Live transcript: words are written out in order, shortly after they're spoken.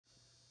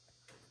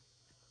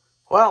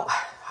Well,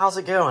 how's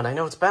it going? I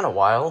know it's been a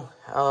while.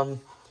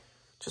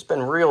 Just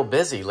been real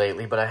busy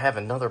lately, but I have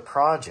another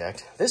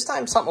project. This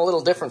time something a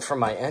little different from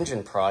my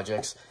engine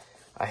projects.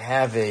 I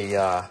have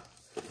a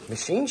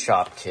machine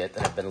shop kit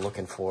that I've been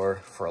looking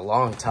for a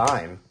long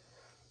time.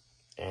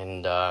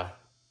 And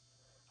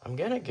I'm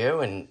gonna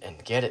go and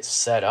get it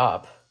set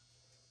up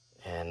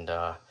and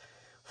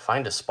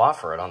find a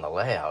spot for it on the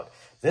layout.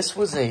 This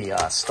was a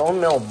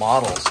Mill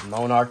Models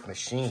Monarch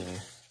Machine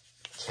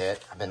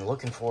kit. I've been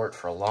looking for it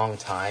for a long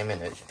time,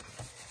 and it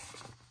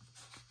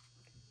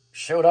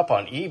showed up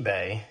on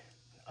eBay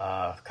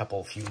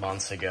a few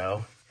months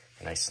ago,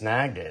 and I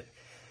snagged it.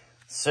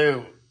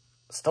 So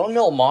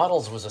Mill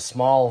Models was a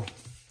small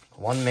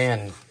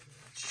one-man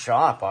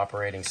shop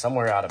operating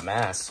somewhere out of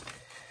Mass,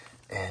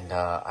 and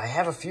I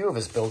have a few of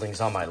his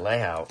buildings on my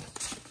layout.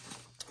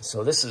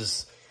 So this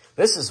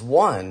is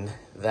one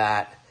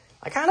that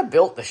I kind of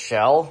built the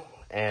shell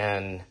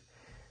and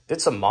did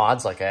some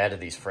mods, like I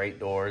added these freight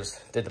doors,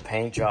 did the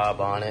paint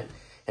job on it,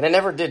 and it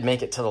never did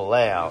make it to the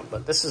layout.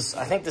 But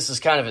I think this is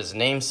kind of his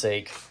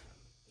namesake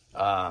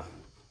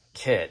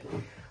kit.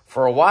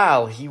 For a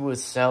while, he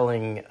was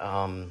selling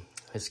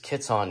his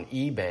kits on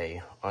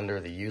eBay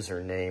under the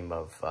username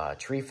of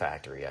Tree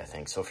Factory, I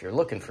think. So if you're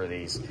looking for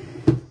these,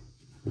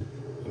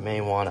 you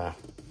may want to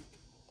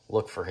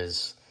look for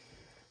his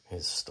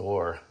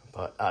store.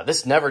 But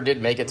this never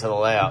did make it to the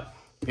layout.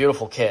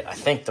 Beautiful kit. I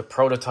think the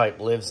prototype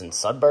lives in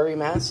Sudbury,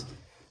 Mass.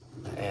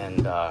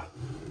 And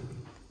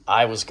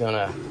I was going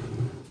to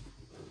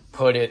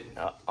put it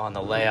on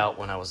the layout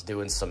when I was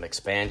doing some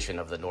expansion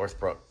of the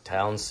Northbrook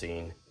town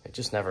scene. It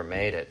just never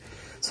made it.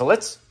 So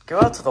let's go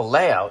out to the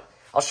layout.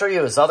 I'll show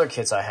you his other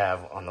kits I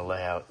have on the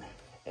layout.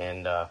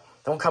 And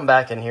don't come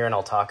back in here and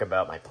I'll talk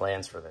about my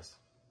plans for this.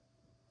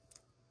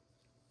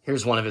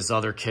 Here's one of his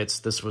other kits.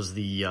 This was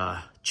the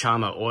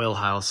Chama Oil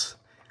House.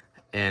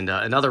 And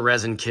another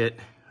resin kit.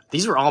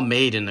 These were all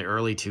made in the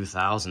early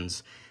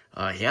 2000s.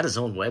 He had his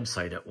own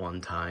website at one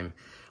time.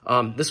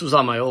 This was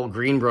on my old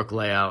Greenbrook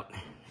layout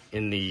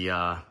in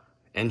the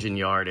engine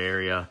yard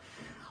area.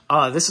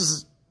 This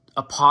is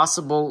a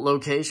possible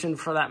location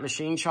for that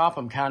machine shop.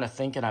 I'm kind of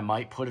thinking I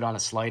might put it on a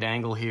slight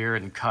angle here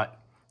and cut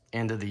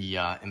into the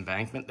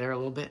embankment there a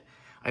little bit.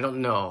 I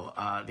don't know.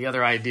 The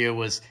other idea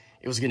was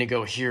it was going to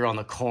go here on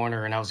the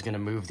corner, and I was going to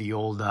move the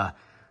old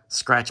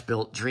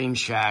scratch-built Dream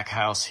Shack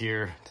house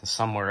here to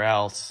somewhere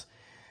else.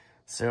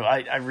 So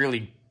I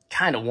really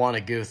kind of want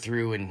to go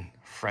through and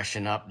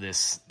freshen up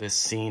this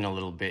scene a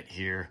little bit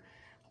here.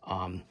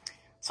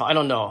 So I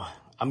don't know.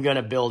 I'm going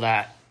to build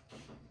that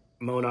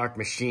Monarch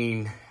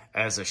machine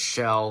as a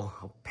shell.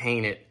 I'll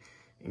paint it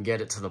and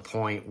get it to the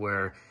point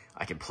where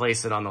I can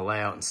place it on the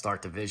layout and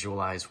start to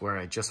visualize where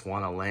I just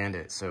want to land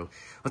it. So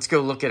let's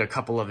go look at a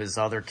couple of his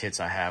other kits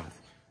I have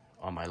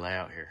on my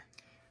layout here.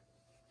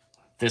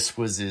 This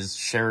was his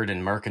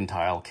Sheridan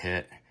Mercantile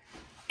kit.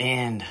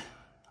 And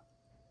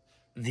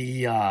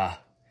the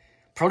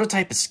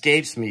prototype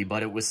escapes me,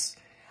 but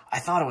I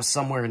thought it was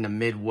somewhere in the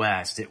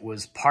Midwest. It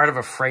was part of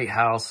a freight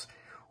house,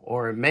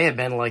 or it may have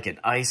been like an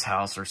ice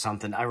house or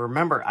something. I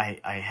remember I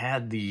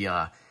had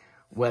the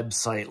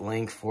website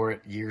link for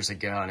it years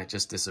ago, and it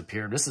just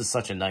disappeared. This is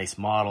such a nice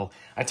model.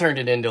 I turned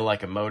it into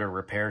like a motor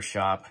repair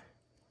shop,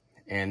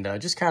 and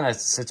just kind of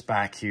sits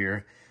back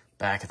here,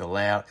 back of the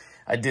layout.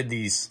 I did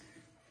these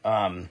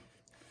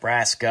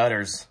brass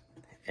gutters,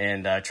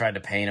 and tried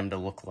to paint them to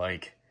look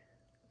like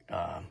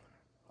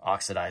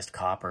oxidized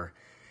copper.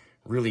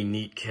 Really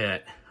neat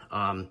kit.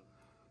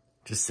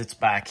 Just sits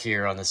back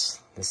here on this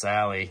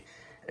alley.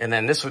 And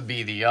then this would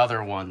be the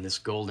other one, this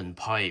golden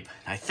pipe.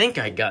 I think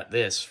I got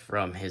this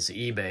from his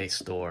eBay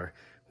store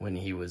when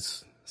he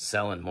was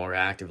selling more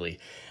actively.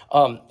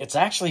 It's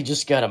actually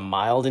just got a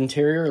mild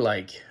interior,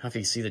 like if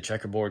you see the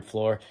checkerboard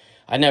floor.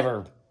 I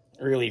never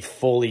really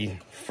fully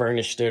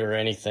furnished it or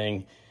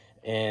anything.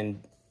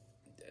 And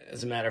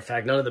as a matter of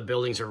fact, none of the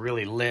buildings are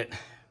really lit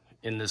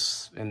in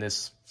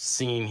this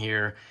scene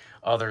here,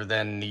 other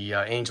than the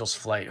Angel's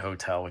Flight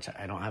Hotel, which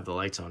I don't have the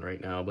lights on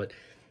right now. But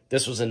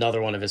this was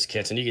another one of his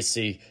kits, and you can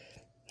see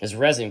his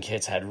resin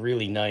kits had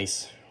really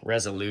nice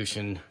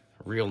resolution,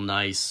 real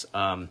nice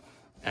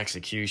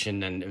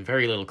execution, and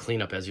very little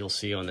cleanup, as you'll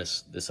see on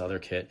this other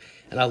kit.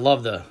 And I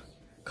love the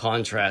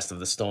contrast of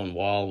the stone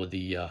wall with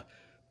the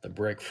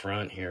brick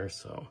front here.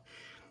 So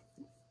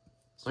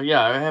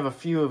yeah, I have a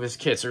few of his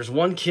kits. There's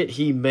one kit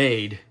he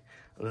made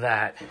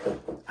that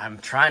I'm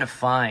trying to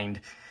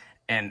find,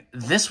 and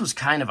this was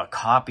kind of a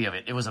copy of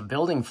it. It was a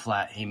building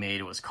flat he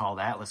made. It was called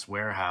Atlas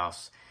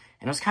Warehouse,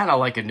 and it was kind of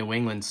like a New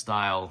England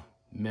style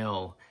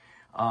mill.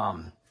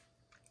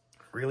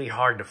 Really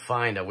hard to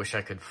find. I wish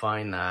I could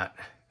find that,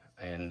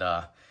 and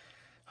I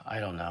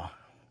don't know.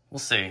 We'll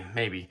see,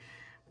 maybe.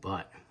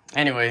 But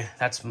anyway,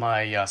 that's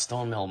my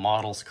Stone Mill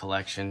Models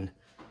collection,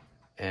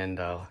 and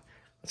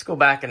let's go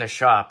back in the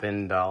shop,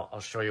 and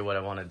I'll show you what I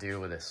want to do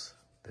with this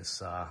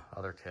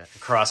other kit.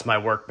 Across my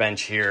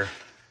workbench here,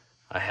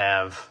 I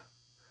have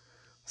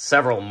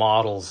several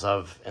models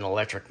of an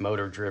electric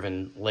motor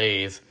driven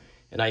lathe,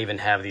 and I even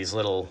have these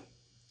little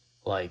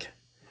like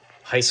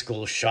high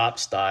school shop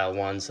style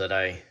ones that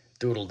I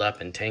doodled up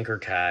in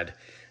Tinkercad.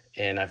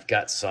 And I've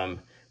got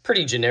some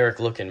pretty generic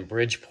looking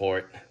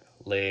Bridgeport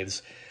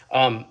lathes.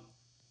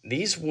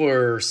 These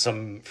were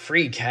some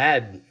free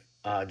CAD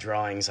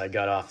drawings I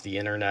got off the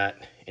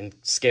internet and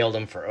scaled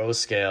them for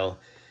O-scale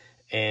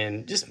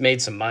and just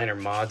made some minor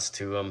mods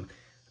to them.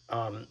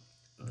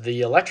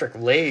 The electric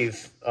lathe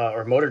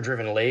or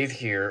motor-driven lathe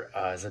here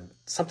is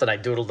something I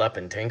doodled up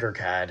in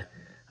Tinkercad.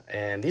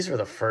 And these were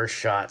the first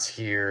shots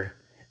here.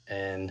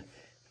 And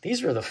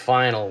these were the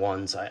final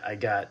ones. I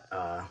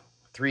got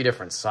 3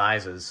 different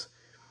sizes.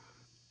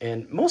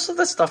 And most of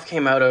the stuff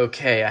came out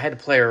okay. I had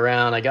to play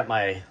around. I got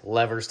my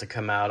levers to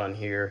come out on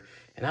here.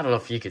 And I don't know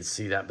if you could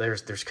see that.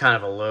 There's kind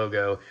of a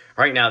logo.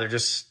 Right now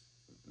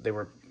they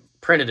were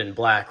printed in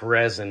black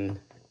resin.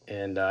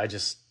 And I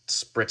just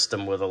spritzed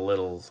them with a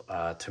little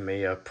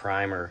Tamiya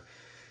primer.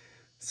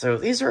 So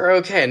these are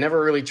okay. I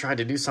never really tried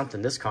to do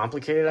something this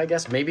complicated, I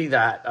guess. Maybe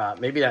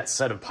that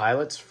set of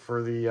pilots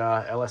for the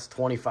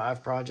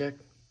LS25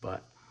 project,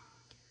 but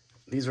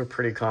these were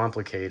pretty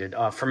complicated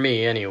for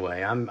me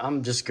anyway.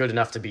 I'm just good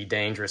enough to be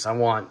dangerous. I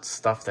want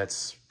stuff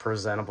that's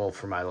presentable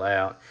for my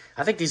layout.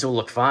 I think these will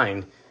look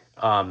fine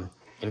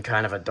in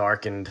kind of a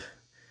darkened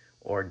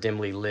or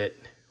dimly lit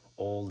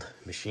old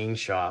machine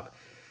shop.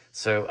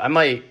 So I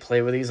might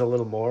play with these a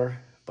little more,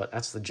 but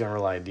that's the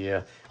general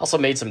idea. Also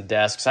made some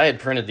desks. I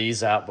had printed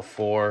these out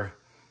before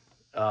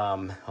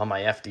on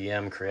my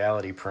FDM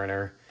Creality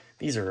printer.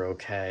 These are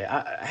okay.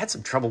 I had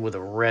some trouble with the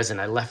resin.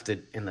 I left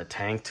it in the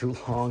tank too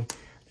long,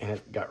 and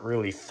it got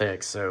really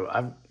thick. So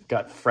I've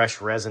got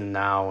fresh resin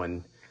now,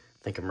 and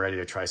I think I'm ready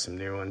to try some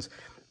new ones.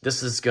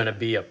 This is going to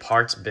be a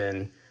parts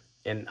bin,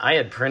 and I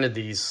had printed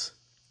these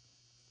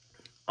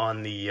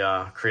on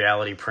the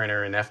Creality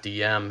printer in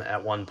FDM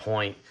at one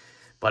point,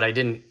 but I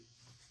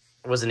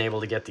wasn't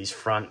able to get these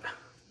front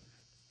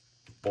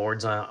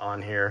boards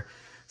on here.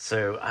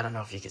 So I don't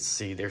know if you can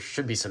see, there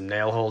should be some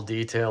nail hole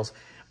details.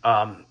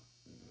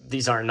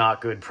 These are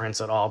not good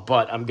prints at all,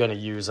 but I'm gonna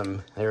use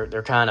them.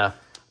 They're kind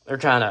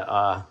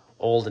of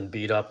old and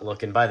beat up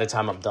looking. By the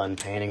time I'm done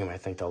painting them, I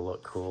think they'll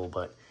look cool.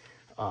 But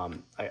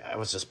I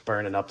was just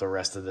burning up the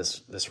rest of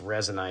this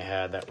resin I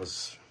had that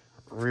was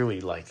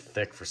really like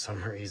thick for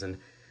some reason,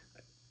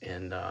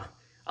 and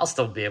I'll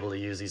still be able to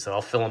use these, so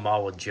I'll fill them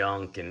all with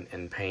junk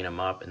and paint them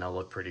up, and they'll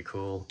look pretty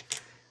cool.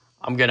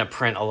 I'm gonna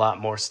print a lot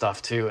more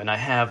stuff too, and I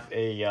have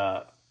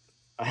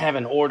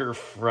an order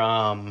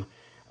from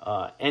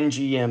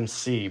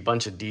NGMC,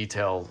 bunch of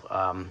detail,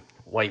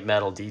 white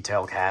metal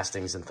detail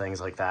castings and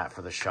things like that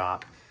for the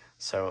shop.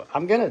 So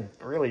I'm gonna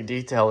really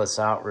detail this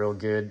out real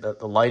good.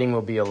 The lighting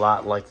will be a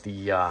lot like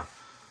the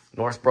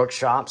Northbrook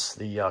shops,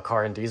 the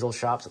car and diesel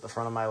shops at the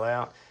front of my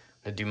layout. I'm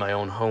gonna do my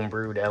own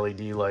homebrewed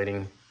LED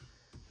lighting.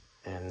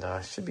 And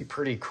should be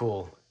pretty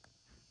cool.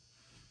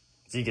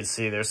 As you can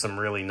see, there's some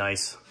really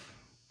nice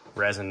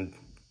resin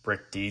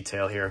brick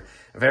detail here.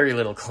 Very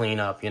little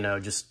cleanup,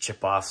 just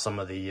chip off some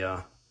of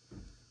the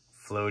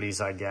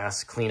floaties, I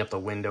guess. Clean up the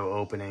window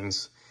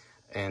openings,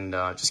 and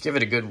just give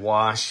it a good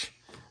wash.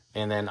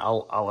 And then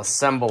I'll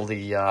assemble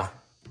the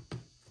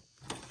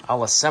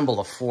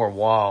 4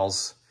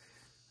 walls,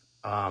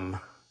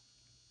 and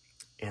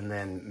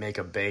then make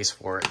a base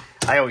for it.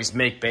 I always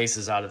make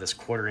bases out of this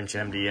 1/4"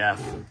 MDF.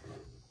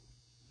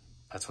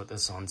 That's what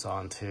this one's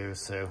on too,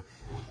 so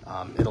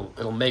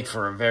it'll make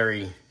for a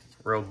very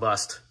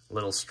robust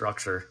little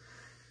structure.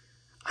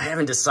 I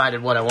haven't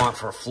decided what I want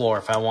for a floor,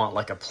 if I want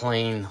like a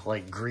plain,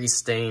 like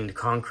grease-stained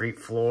concrete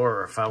floor,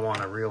 or if I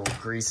want a real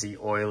greasy,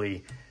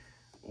 oily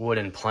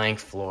wooden plank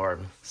floor.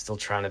 I'm still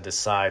trying to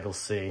decide, we'll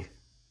see.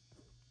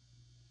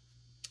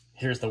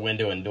 Here's the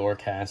window and door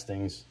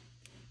castings.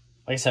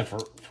 Like I said,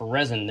 for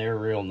resin, they're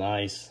real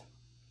nice.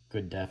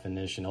 Good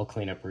definition, they'll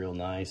clean up real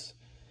nice.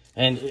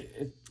 And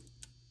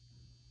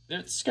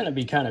it's going to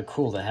be kind of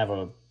cool to have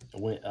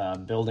a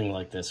building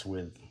like this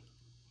with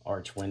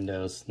arch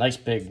windows. Nice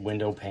big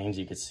window panes,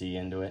 you could see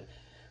into it.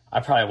 I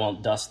probably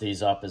won't dust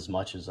these up as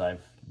much as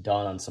I've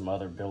done on some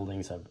other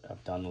buildings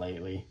I've done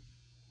lately.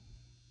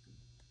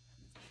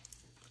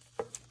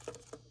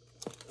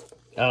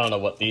 I don't know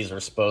what these are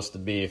supposed to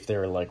be, if they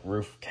were like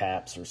roof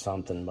caps or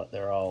something, but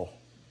they're all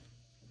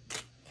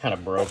kind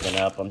of broken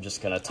up. I'm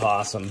just going to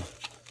toss them.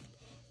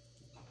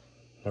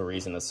 No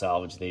reason to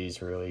salvage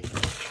these, really.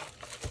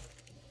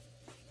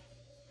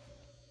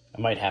 I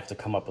might have to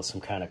come up with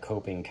some kind of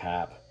coping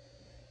cap.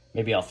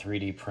 Maybe I'll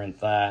 3D print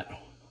that,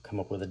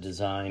 come up with a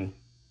design,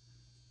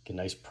 get a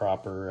nice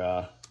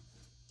proper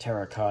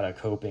terracotta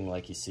coping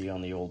like you see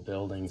on the old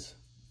buildings.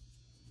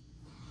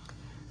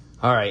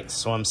 All right,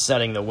 so I'm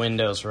setting the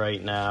windows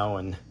right now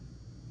and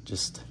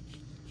just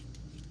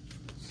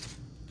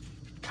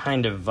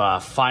kind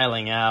of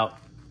filing out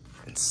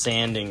and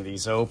sanding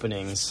these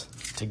openings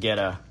to get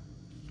a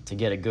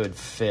good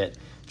fit.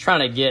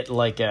 Trying to get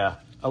like a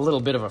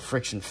little bit of a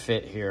friction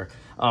fit here.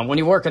 When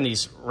you work on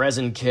these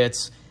resin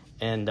kits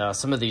and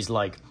some of these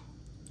like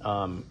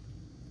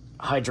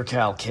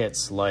hydrocal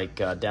kits like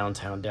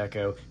Downtown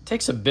Deco, it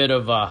takes a bit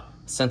of a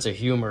sense of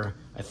humor,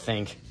 I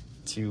think,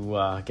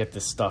 to get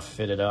this stuff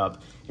fitted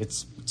up.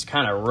 It's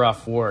kind of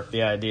rough work.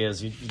 The idea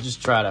is you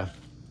just try to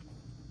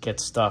get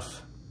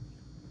stuff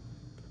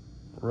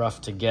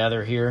rough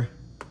together here,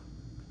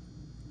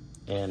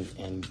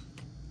 and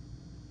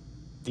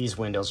these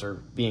windows are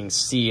being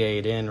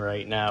CA'd in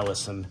right now with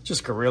some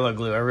just Gorilla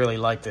Glue. I really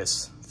like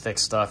this thick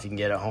stuff you can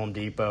get at Home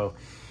Depot,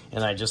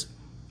 and I just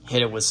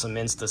hit it with some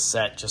Insta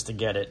Set just to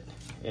get it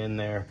in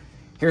there.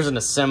 Here's an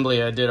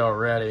assembly I did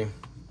already.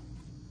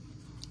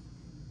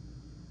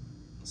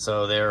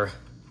 So they're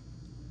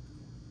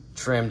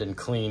trimmed and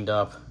cleaned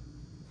up,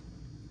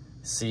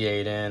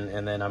 CA'd in,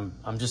 and then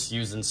I'm just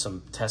using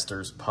some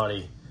Tester's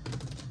putty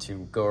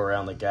to go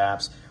around the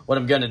gaps. What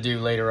I'm gonna do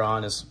later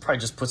on is probably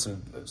just put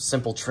some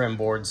simple trim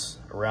boards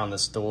around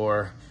this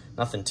door,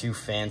 nothing too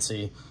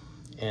fancy,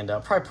 and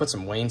I'll probably put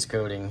some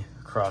wainscoting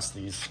across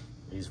these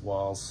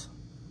walls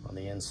on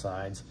the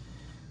insides.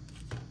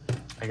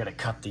 I gotta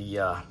cut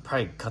the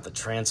probably cut the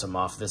transom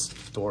off this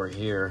door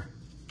here.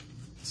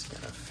 It's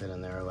gonna fit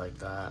in there like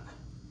that.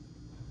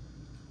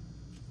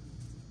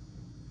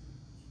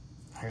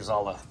 Here's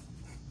all the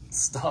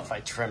stuff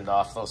I trimmed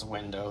off those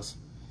windows.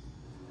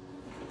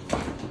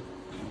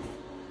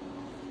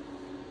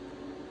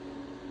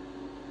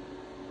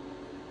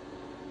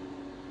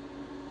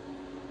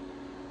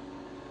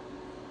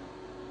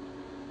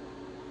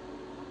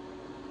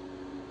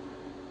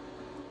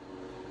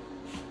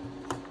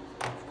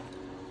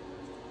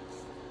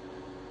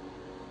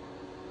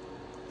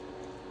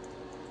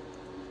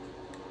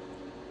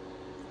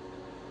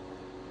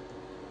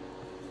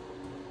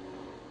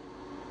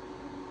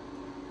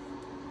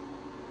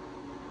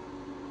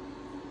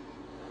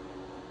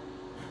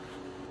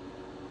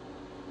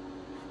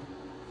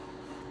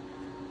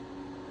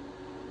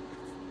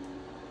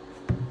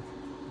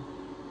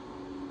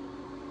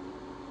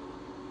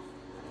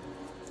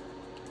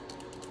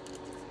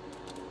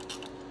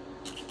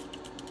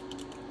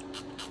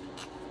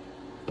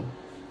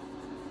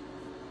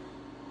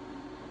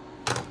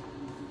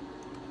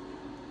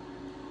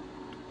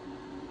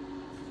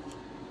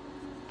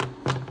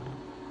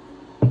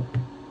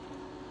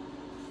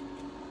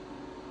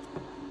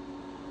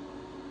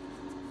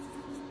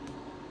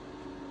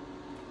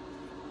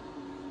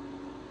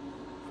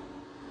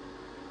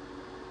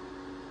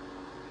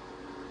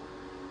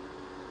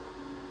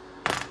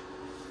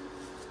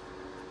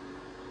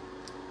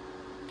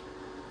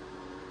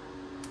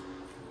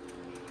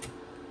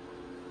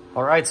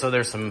 All right, so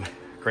there's some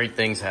great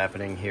things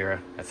happening here,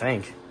 I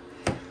think.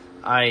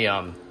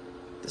 I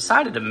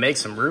decided to make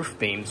some roof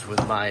beams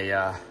with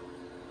my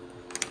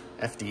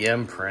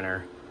FDM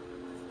printer.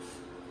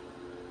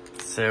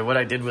 So what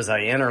I did was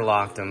I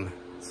interlocked them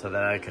so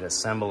that I could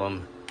assemble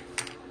them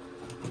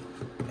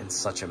in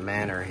such a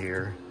manner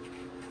here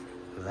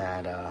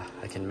that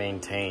I can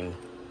maintain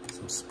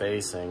some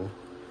spacing.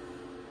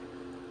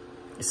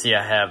 You see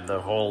I have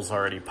the holes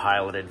already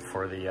piloted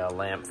for the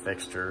lamp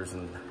fixtures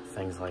and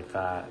things like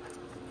that.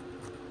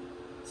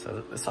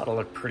 So this ought to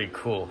look pretty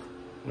cool.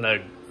 When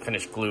I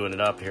finish gluing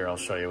it up here, I'll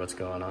show you what's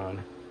going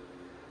on.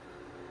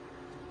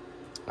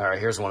 All right,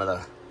 here's one of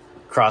the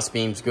cross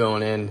beams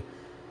going in,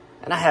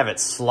 and I have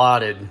it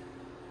slotted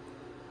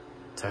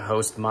to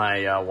host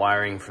my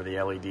wiring for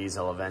the LEDs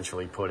I'll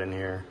eventually put in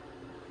here.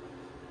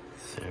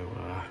 So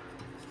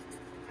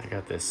I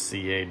got this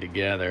CA'd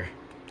together.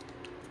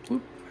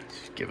 Whoop.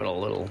 Just give it a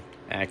little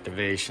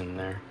activation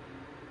there.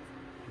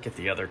 Get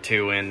the other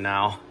two in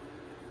now.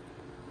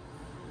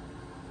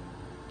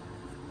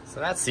 So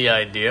that's the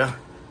idea.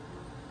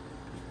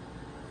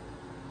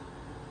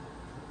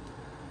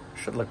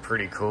 Should look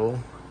pretty cool.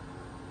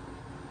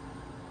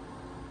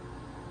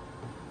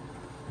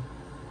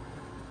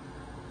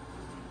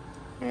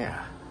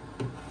 Yeah.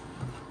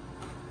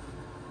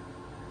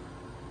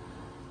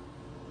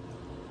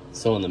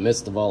 So in the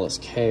midst of all this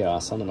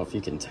chaos, I don't know if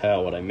you can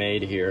tell what I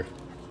made here.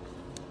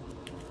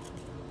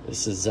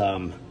 This is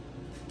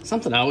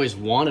something I always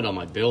wanted on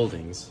my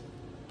buildings.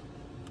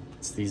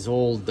 It's these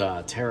old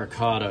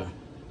terracotta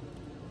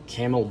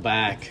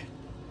camelback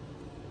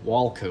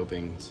wall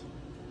copings.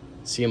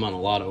 See them on a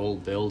lot of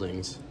old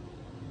buildings.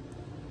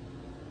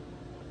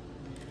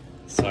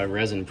 So I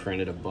resin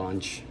printed a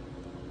bunch,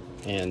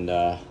 and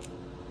I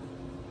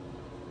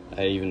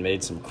even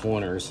made some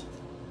corners.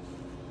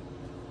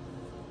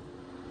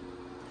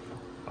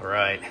 All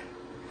right,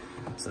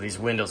 so these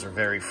windows are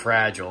very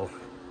fragile.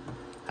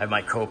 I have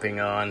my coping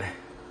on.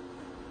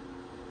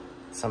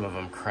 Some of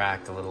them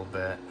cracked a little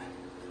bit.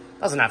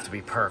 Doesn't have to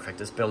be perfect.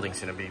 This building's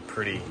gonna be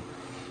pretty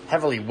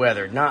heavily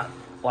weathered, not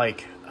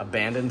like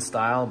abandoned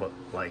style, but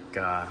like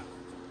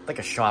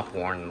a shop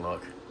worn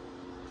look.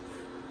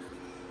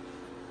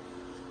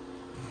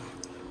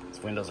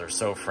 These windows are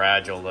so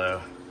fragile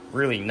though.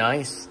 Really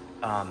nice.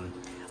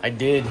 I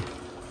did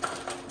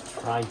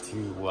try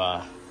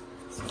to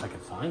see if I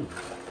could find it.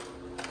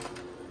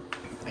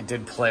 I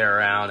did play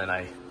around and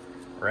I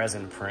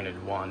resin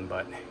printed one,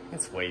 but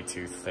it's way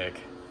too thick.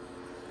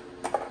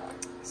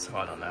 So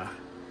I don't know.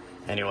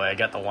 Anyway, I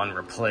got the one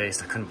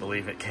replaced. I couldn't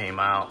believe it came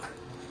out.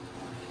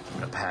 I'm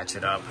gonna patch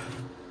it up.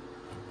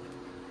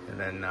 and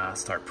then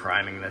start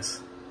priming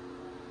this.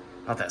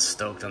 Not that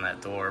stoked on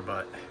that door,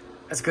 but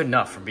that's good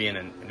enough for being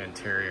an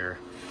interior.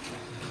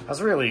 I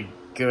was really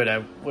good.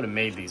 I would have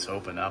made these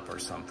open up or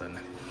something.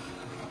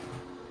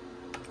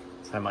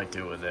 So I might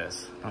do it with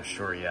this. Not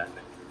sure yet.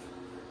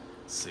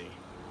 Let's see.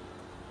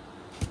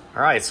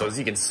 All right, so as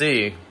you can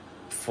see,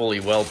 fully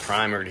well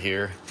primered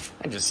here.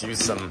 I just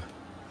used some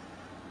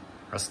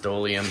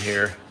Rust-Oleum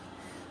here.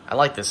 I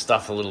like this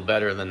stuff a little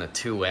better than the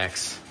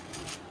 2X.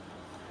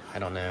 I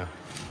don't know.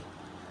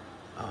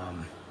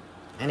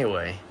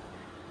 Anyway,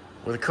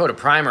 with a coat of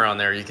primer on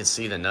there, you can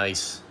see the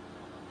nice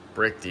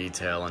brick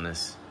detail in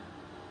this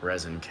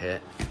resin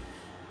kit. It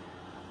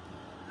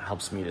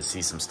helps me to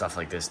see some stuff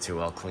like this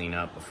too. I'll clean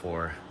up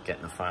before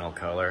getting the final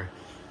color.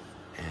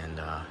 And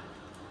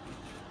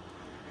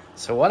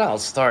so what I'll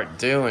start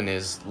doing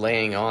is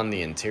laying on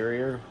the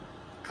interior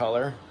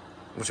color,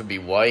 which will be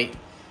white.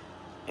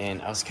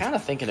 And I was kind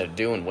of thinking of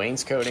doing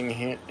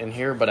wainscoting in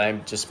here, but I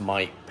just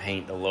might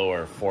paint the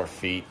lower 4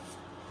 feet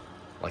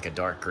like a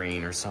dark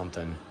green or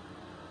something.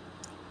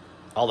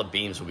 All the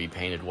beams will be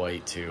painted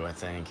white too, I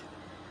think.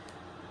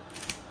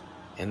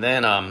 And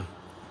then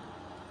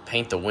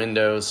paint the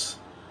windows.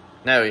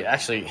 No,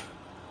 actually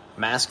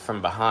mask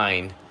from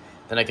behind.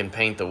 Then I can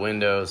paint the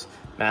windows,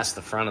 mask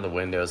the front of the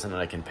windows, and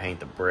then I can paint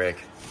the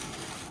brick.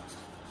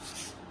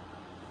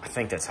 I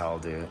think that's how I'll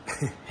do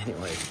it.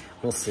 Anyway,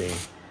 we'll see.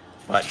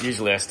 But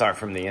usually I start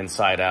from the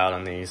inside out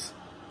on these.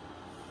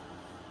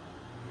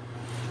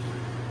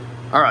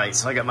 All right,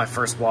 so I got my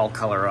first wall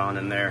color on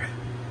in there.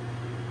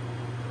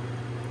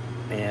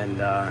 And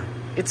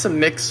it's a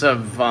mix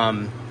of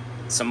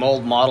some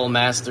old Model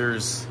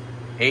Masters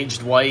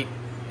aged white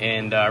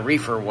and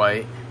reefer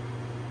white.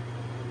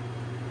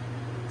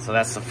 So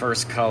that's the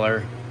first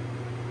color.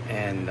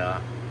 And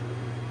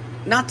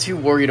not too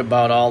worried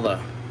about all the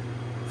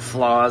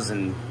flaws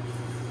and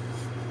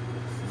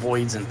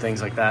voids and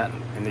things like that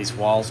in these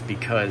walls,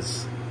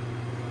 because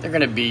they're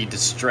going to be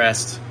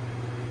distressed.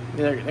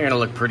 They're going to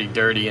look pretty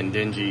dirty and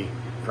dingy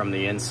from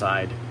the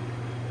inside.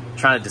 I'm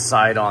trying to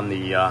decide on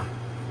the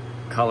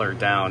color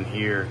down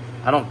here.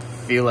 I don't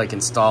feel like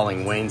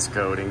installing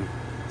wainscoting,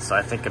 so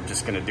I think I'm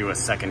just going to do a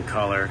second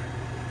color.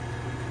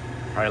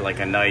 Probably like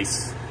a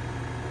nice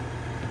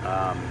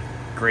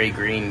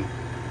gray-green.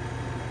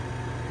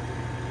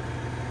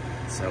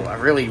 So I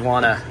really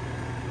want to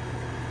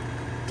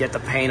get the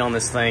paint on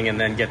this thing and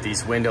then get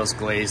these windows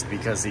glazed,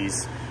 because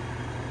these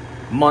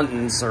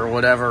muntins or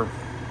whatever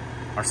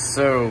are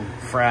so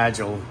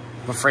fragile.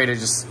 I'm afraid of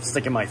just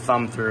sticking my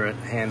thumb through it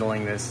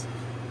handling this.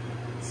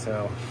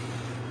 So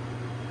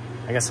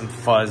I got some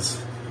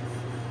fuzz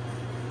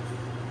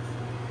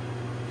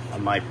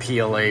on my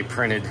PLA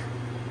printed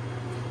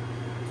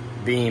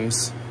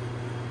beams,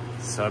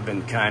 so I've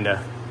been kind of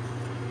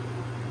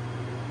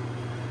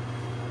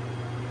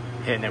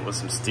hitting it with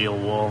some steel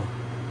wool.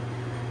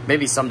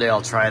 Maybe someday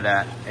I'll try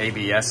that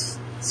ABS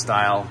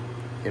style.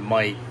 It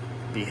might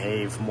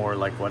behave more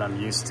like what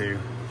I'm used to.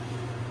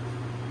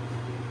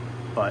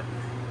 But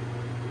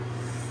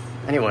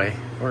anyway,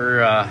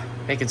 we're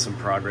making some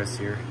progress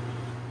here.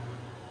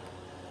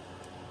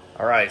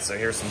 All right, so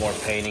here's some more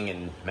painting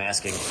and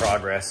masking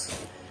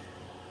progress.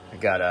 I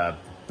got a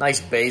nice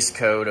base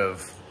coat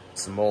of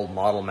some old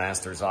Model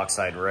Masters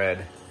Oxide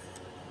Red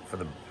for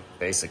the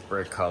basic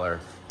brick color.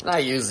 And I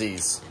use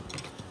these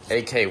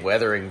AK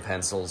weathering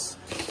pencils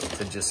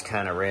to just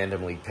kind of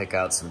randomly pick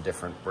out some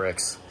different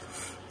bricks.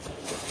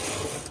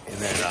 And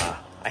then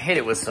I hit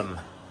it with some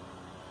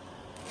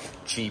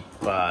cheap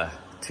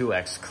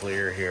 2X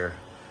clear here.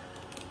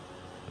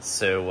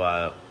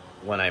 So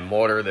when I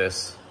mortar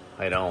this,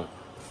 I don't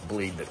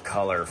bleed the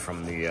color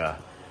from the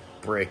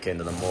brick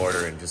into the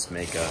mortar and just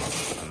make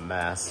a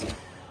mess.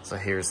 So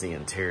here's the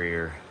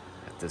interior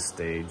at this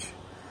stage.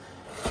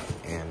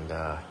 And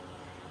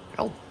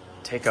I'll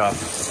take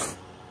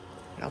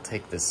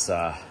this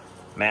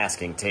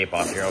masking tape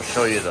off here. I'll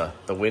show you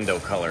the window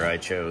color I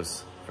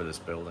chose for this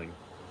building.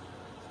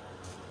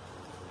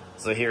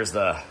 So here's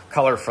the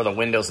color for the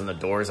windows and the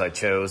doors I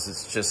chose.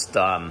 It's just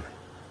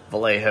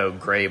Vallejo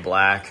gray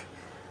black.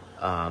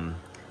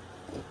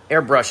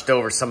 Airbrushed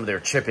over some of their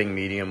chipping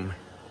medium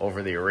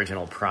over the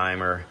original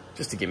primer,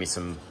 just to give me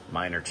some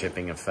minor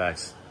chipping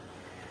effects.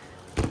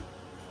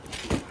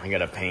 I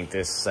gotta paint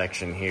this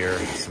section here,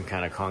 some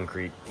kind of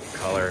concrete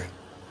color.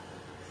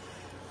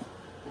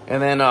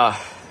 And then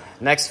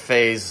next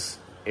phase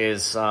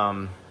is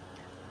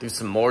do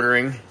some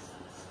mortaring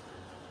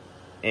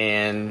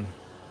and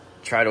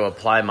try to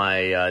apply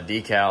my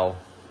decal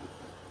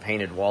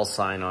painted wall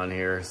sign on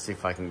here, see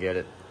if I can get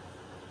it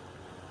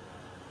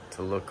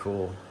to look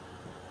cool.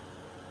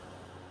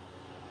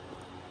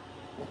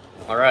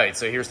 All right,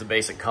 so here's the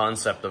basic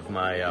concept of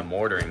my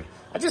mortaring.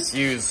 I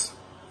use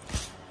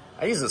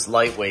this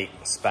lightweight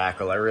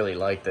spackle. I really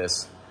like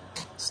this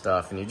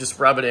stuff, and you just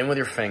rub it in with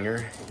your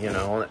finger. You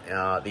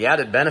know, the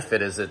added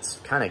benefit is it's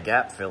kind of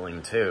gap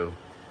filling too.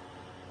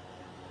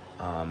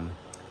 And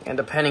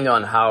depending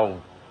on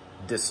how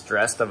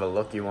distressed of a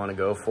look you want to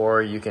go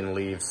for, you can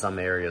leave some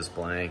areas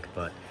blank.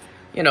 But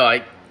you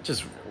know,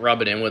 just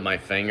rub it in with my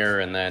finger,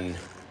 and then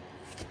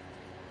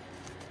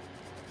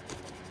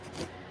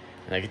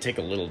I could take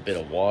a little bit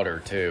of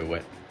water too,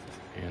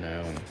 you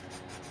know, and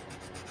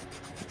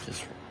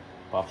just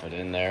buff it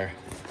in there.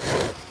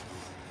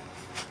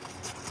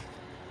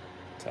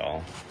 It's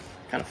all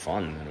kind of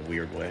fun in a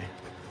weird way.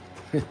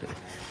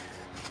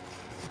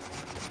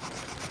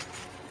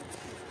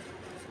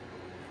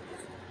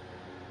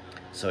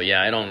 So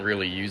yeah, I don't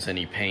really use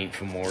any paint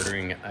for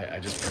mortaring. I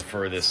just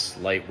prefer this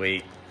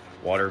lightweight,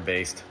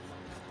 water-based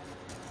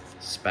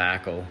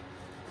spackle.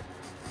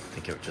 I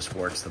think it just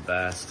works the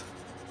best.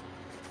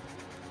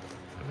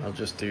 I'll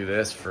just do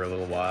this for a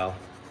little while.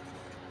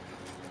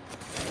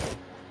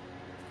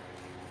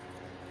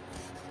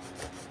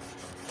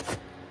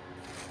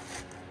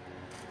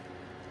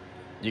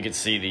 You can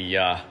see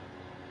the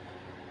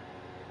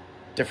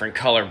different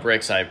color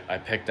bricks I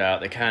picked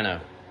out. They kind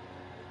of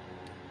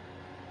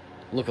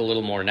look a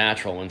little more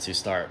natural once you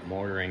start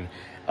mortaring.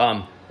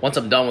 Once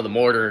I'm done with the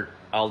mortar,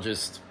 I'll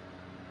just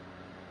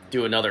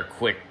do another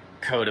quick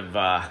coat of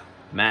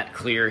matte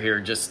clear here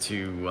just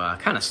to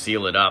kind of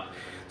seal it up,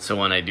 so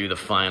when I do the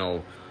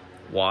final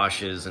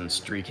washes and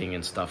streaking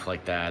and stuff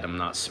like that, I'm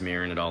not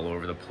smearing it all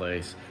over the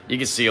place. You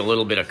can see a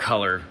little bit of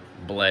color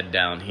bled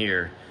down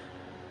here.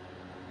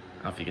 I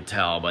don't know if you can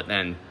tell, but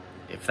then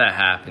if that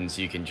happens,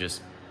 you can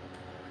just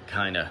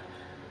kind of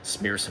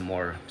smear some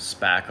more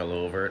spackle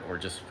over it, or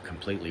just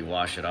completely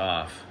wash it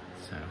off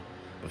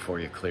before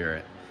you clear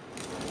it.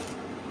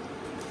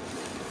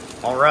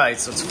 All right,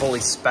 so it's fully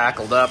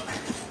spackled up,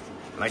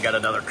 and I got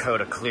another coat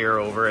of clear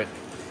over it.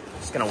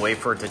 Just gonna wait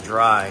for it to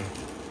dry,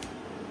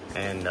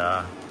 and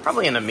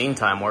probably in the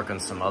meantime work on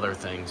some other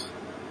things.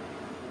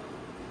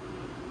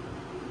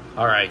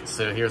 All right,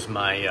 so here's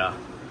my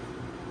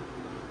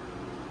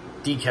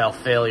decal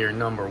failure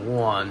number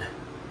 1.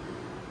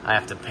 I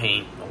have to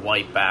paint a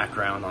white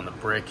background on the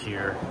brick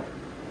here.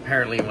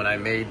 Apparently when I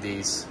made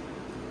these,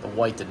 the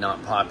white did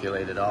not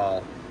populate at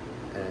all.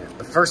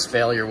 The first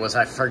failure was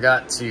I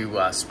forgot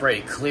to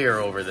spray clear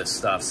over this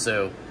stuff,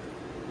 so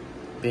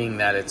being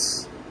that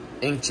it's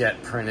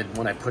inkjet printed,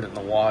 when I put it in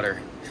the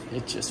water,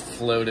 it just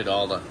floated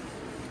all the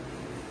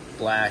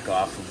black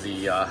off of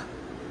the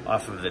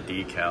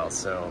decal.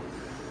 So,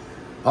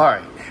 all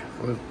right,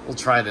 we'll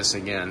try this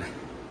again.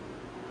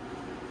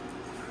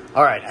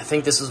 All right, I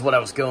think this is what I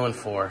was going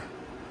for.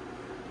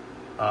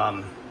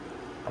 I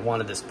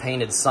wanted this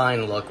painted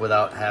sign look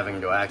without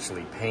having to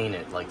actually paint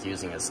it, like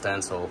using a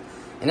stencil.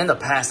 And in the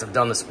past, I've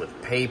done this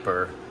with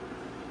paper,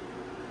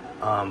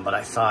 but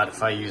I thought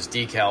if I use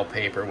decal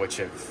paper, which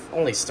I've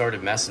only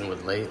started messing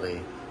with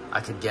lately,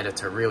 I could get it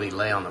to really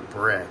lay on the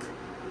brick.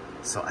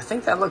 So I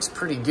think that looks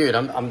pretty good.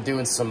 I'm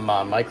doing some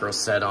micro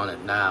set on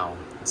it now,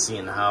 and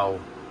seeing how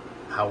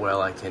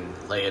well I can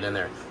lay it in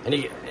there. And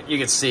you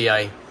can see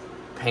I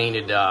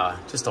painted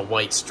just a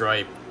white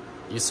stripe,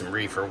 used some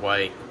reefer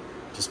white,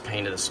 just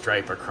painted a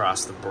stripe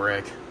across the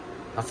brick.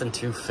 Nothing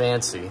too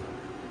fancy.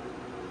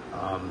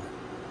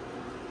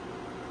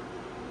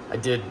 I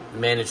did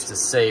manage to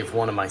save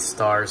one of my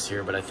stars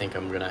here, but I think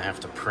I'm gonna have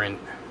to print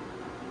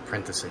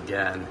this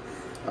again.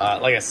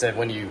 Like I said,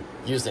 when you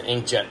use the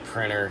inkjet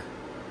printer,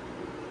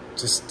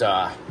 just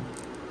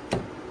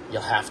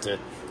you'll have to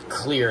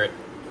clear it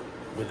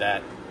with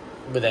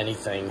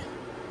anything,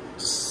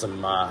 just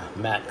some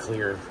matte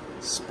clear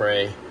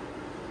spray,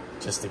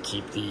 just to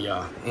keep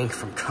the ink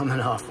from coming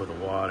off with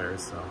the water.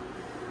 So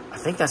I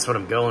think that's what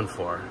I'm going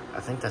for. I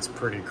think that's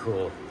pretty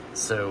cool.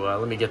 So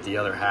let me get the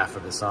other half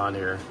of this on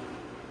here.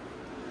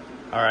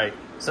 All right,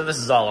 so this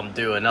is all I'm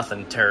doing,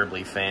 nothing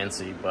terribly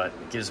fancy, but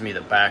it gives me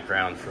the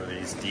background for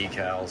these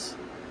decals.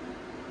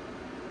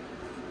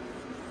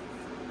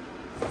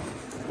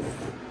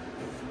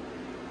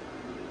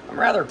 I'm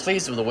rather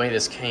pleased with the way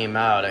this came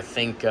out. I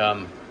think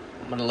I'm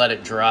gonna let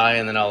it dry,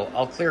 and then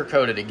I'll clear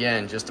coat it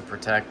again just to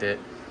protect it,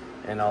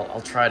 and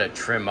I'll try to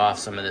trim off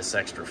some of this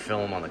extra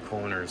film on the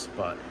corners,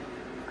 but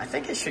I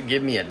think it should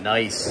give me a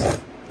nice,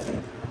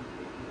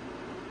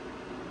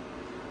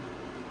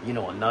 you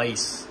know, a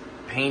nice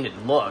painted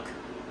look.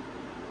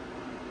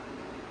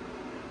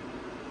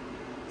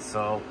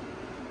 So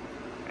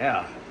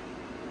yeah,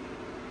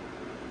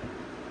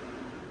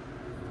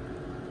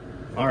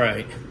 all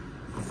right,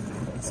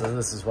 so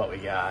this is what we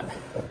got.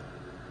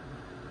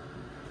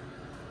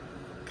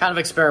 Kind of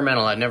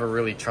experimental. I never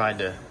really tried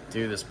to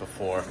do this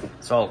before,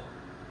 so I'll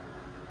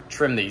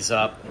trim these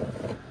up,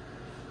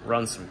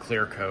 run some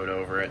clear coat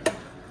over it,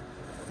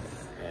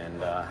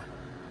 and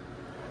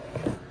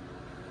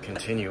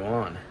continue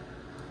on.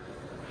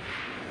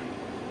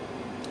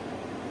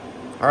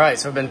 All right,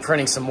 so I've been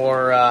printing some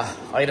more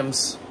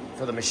items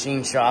for the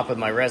machine shop with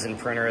my resin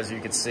printer, as you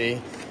can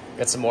see.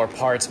 Got some more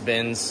parts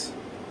bins.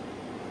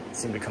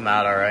 Seem to come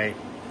out all right.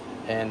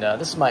 And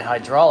this is my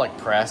hydraulic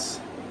press.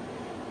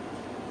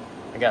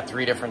 I got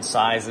 3 different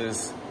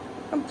sizes.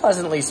 I'm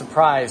pleasantly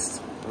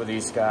surprised with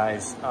these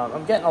guys.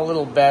 I'm getting a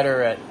little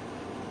better at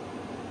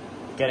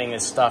getting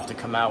this stuff to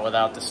come out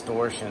without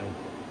distortion.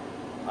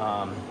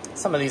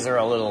 Some of these are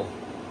a little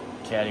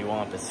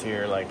cattywampus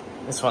here. Like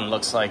this one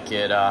looks like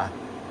it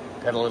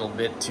Got a little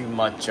bit too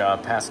much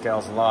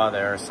Pascal's law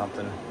there or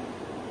something.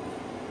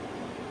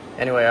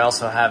 Anyway, I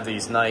also have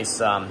these nice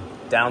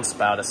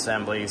downspout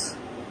assemblies.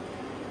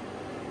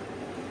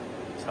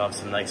 So I have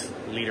some nice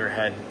leader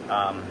head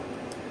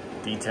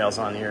details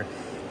on here.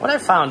 What I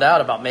found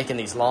out about making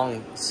these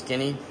long,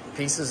 skinny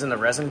pieces in the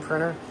resin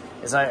printer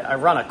is I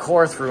run a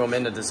core through them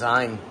into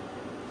design.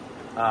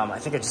 I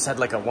think I just had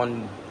like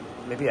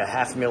maybe a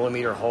 0.5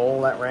 millimeter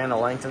hole that ran the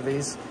length of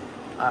these.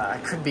 I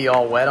could be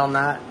all wet on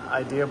that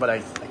idea, but I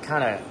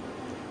kind of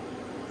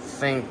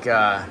think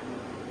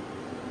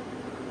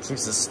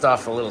keeps the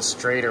stuff a little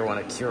straighter when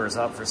it cures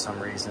up for some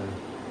reason.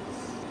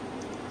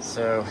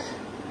 So,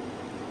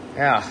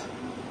 yeah.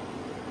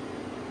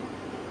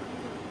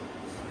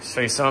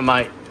 Show you some of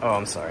my, oh,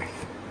 I'm sorry.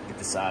 Get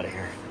this out of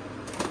here.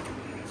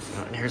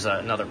 Here's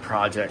another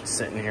project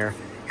sitting here.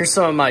 Here's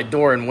some of my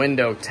door and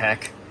window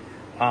tech.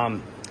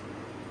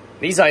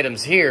 These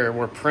items here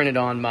were printed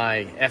on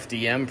my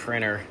FDM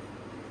printer.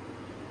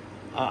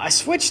 I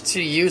switched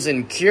to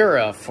using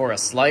Cura for a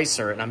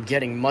slicer, and I'm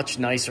getting much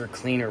nicer,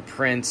 cleaner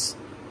prints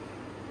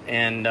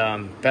and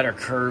better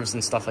curves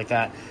and stuff like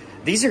that.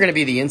 These are going to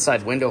be the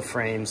inside window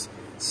frames.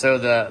 So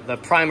the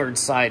primered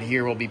side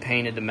here will be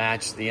painted to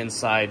match the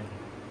inside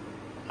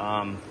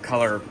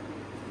color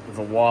of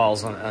the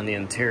walls on the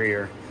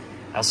interior.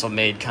 I also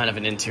made kind of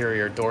an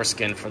interior door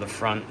skin for the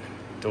front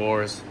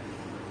doors.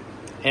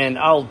 And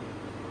I'll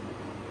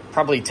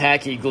probably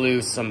tacky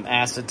glue some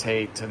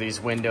acetate to these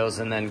windows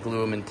and then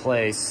glue them in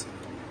place.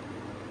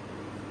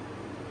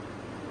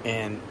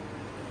 And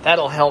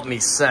that'll help me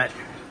set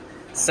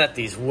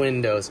these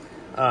windows.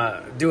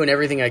 Doing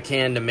everything I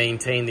can to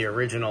maintain the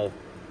original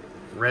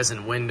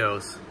resin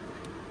windows.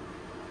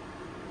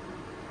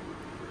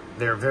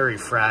 They're very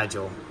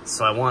fragile,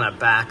 so I want to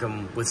back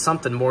them with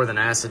something more than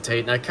acetate.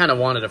 And I kind of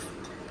wanted to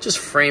just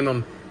frame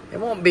them. It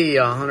won't be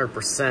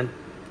 100%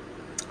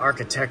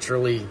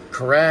 architecturally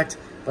correct,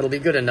 but it'll be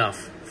good enough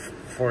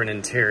for an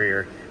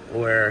interior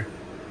where,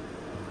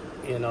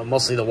 you know,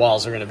 mostly the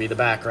walls are going to be the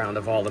background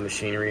of all the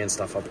machinery and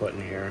stuff I'll put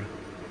in here.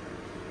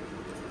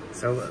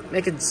 So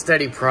making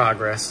steady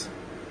progress.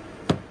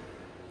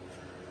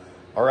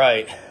 All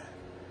right,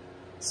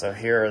 so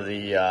here are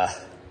the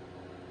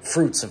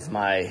fruits of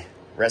my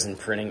resin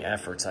printing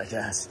efforts, I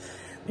guess.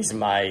 These are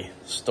my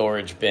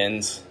storage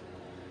bins.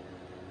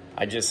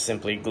 I just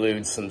simply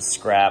glued some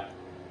scrap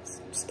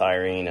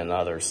styrene and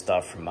other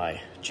stuff from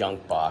my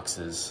junk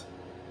boxes,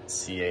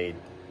 CA'd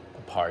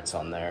parts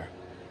on there.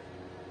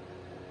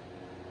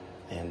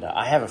 And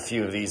I have a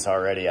few of these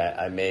already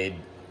I made,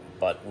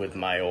 but with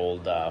my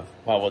old,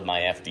 well, with my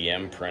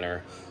FDM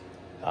printer.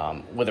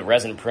 With a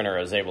resin printer,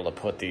 I was able to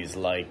put these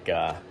like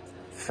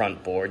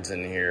front boards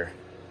in here.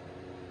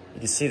 You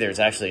can see there's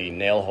actually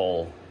nail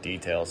hole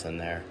details in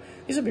there.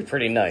 These would be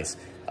pretty nice.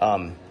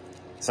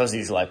 So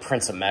these like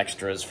print some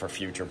extras for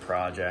future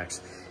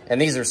projects. And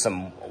these are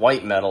some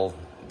white metal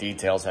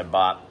details I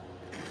bought.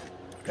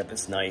 Got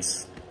this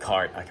nice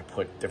cart I could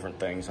put different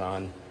things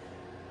on.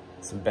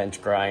 Some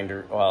bench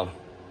grinder, well,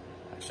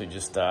 actually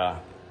just a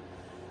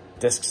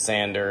disc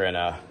sander and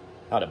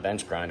not a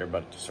bench grinder,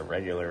 but just a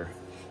regular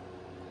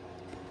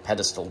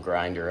pedestal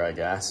grinder, I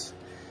guess.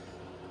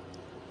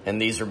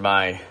 And these are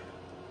my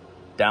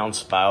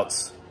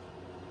downspouts.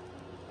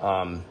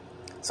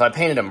 So I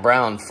painted them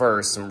brown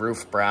first, some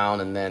roof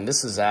brown, and then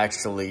this is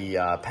actually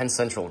Penn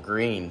Central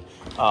green.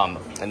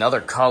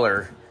 Another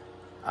color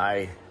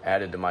I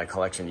added to my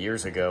collection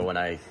years ago when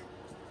I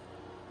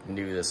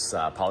knew this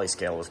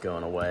polyscale was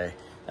going away.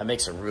 That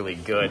makes a really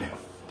good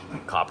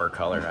copper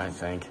color, I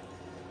think.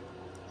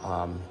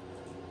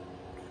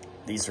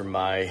 These are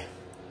my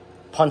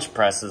punch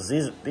presses.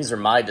 These are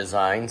my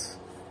designs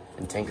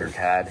in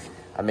Tinkercad.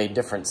 I made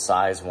different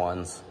size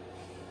ones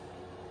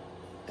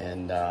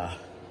and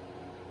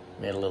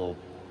made a little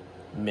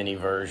mini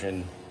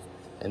version.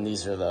 And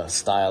these are the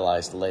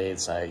stylized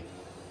lathes I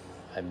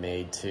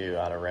made too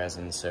out of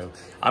resin. So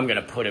I'm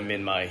gonna put them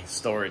in my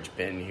storage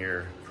bin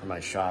here for my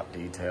shop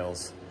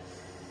details.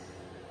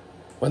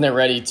 When they're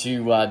ready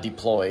to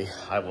deploy,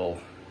 I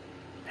will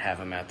have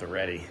them at the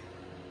ready.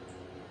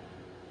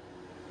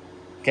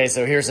 Okay,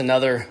 so here's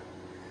another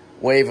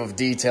wave of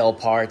detail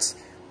parts.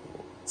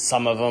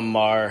 Some of them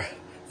are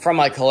from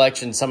my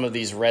collection, some of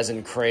these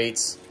resin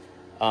crates.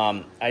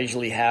 I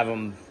usually have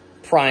them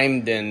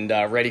primed and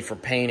ready for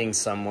painting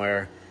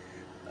somewhere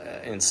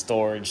in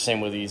storage.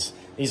 Same with these.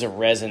 These are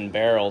resin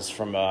barrels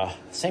from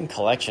same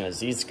collection as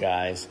these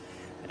guys.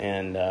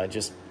 And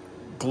just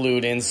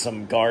glued in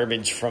some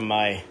garbage from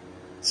my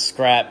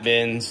scrap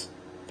bins,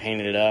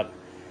 painted it up.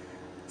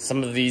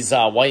 Some of these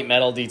white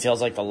metal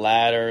details like the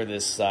ladder,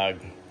 this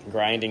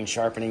grinding,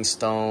 sharpening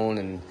stone,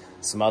 and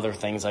some other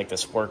things like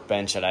this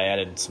workbench that I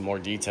added some more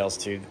details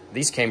to.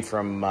 These came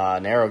from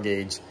narrow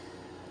gauge,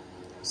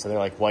 so they're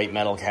like white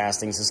metal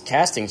castings. These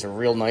castings are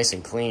real nice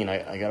and clean.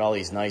 I got all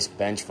these nice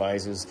bench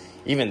visors.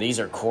 Even these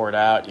are cored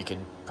out. You could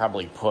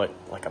probably put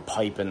like a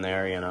pipe in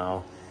there, you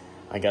know.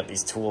 I got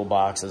these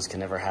toolboxes, can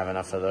never have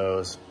enough of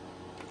those.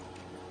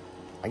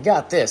 I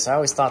got this. I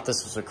always thought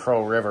this was a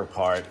Crow River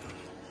part.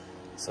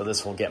 So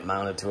this will get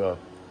mounted to a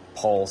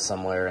pole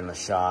somewhere in the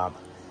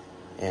shop.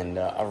 And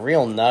a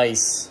real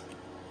nice,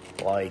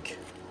 like,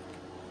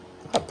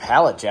 not a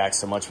pallet jack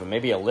so much, but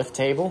maybe a lift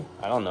table.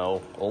 I don't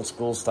know, old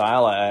school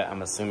style.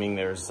 I'm assuming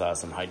there's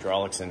some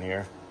hydraulics in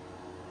here.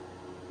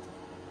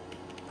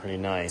 Pretty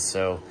nice.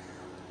 So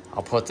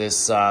I'll put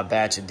this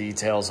batch of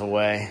decals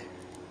away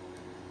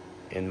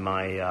in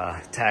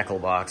my tackle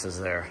boxes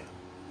there.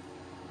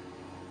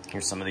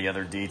 Here's some of the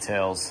other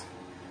details.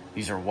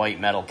 These are white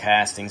metal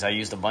castings. I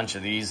used a bunch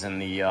of these in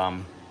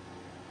the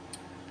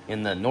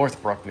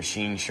Northbrook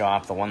machine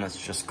shop, the one that's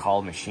just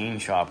called machine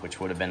shop, which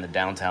would have been the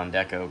Downtown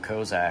Deco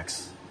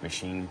Kozak's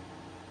machine.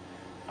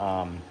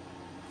 And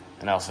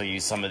I also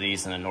used some of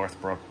these in the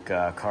Northbrook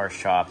car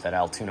shop, that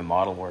Altoona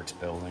Model Works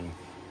building.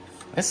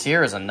 This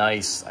here is a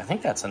nice, I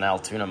think that's an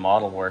Altoona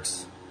Model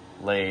Works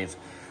lathe.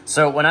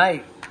 So when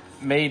I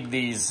made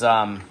these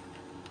 3D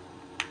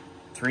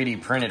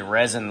printed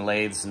resin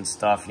lathes and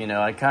stuff, you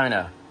know, I kind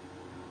of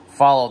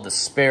followed the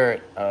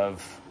spirit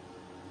of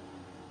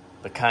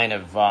the kind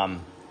of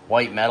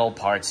white metal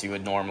parts you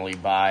would normally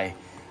buy.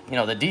 You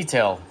know, the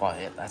detail, well,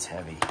 that's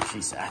heavy.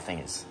 Jeez, that thing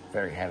is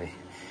very heavy.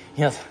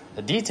 You know,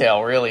 the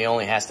detail really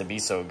only has to be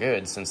so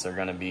good since they're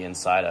going to be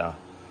inside a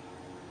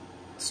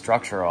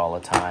structure all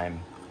the time.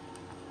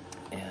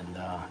 And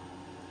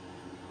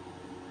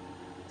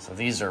so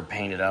these are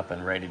painted up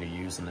and ready to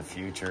use in the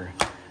future.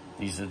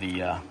 These are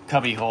the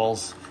cubby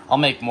holes. I'll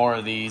make more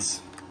of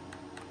these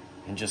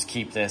and just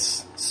keep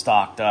this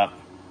stocked up.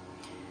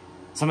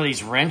 Some of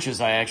these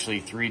wrenches I actually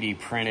 3D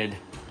printed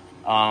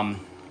and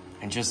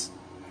just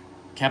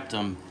kept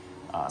them.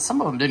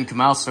 Some of them didn't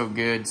come out so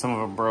good. Some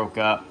of them broke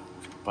up,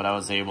 but I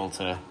was able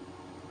to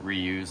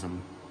reuse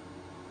them.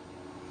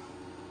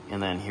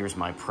 And then here's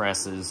my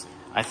presses.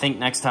 I think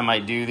next time I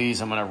do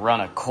these, I'm going to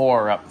run a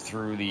core up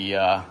through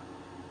the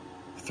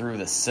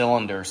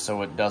cylinder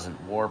so it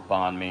doesn't warp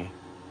on me.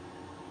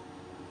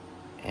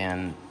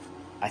 And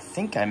I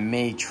think I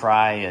may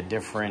try a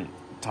different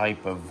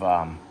type of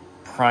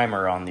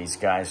primer on these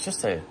guys just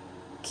to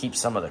keep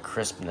some of the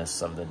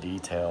crispness of the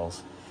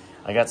details.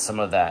 I got some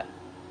of that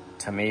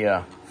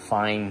Tamiya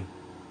fine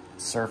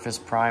surface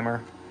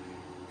primer.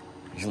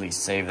 Usually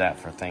save that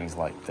for things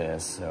like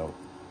this, so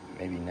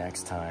maybe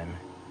next time.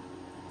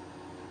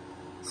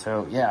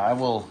 So yeah, I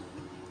will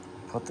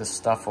put this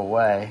stuff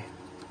away,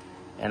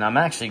 and I'm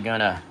actually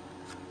gonna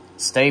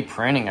stay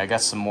printing. I've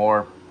got some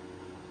more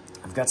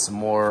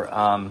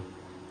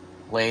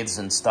lathes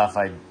and stuff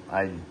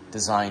I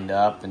designed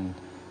up, and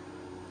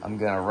I'm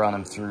gonna run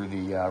them through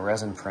the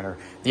resin printer.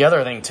 The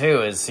other thing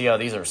too is, see how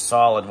these are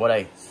solid. What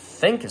I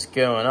think is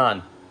going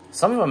on,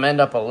 some of them end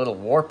up a little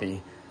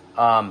warpy.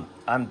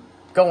 I'm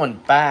going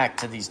back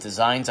to these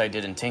designs I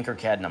did in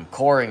Tinkercad, and I'm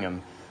coring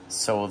them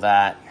so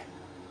that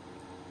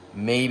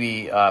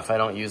maybe if I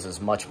don't use as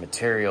much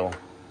material,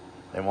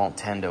 they won't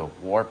tend to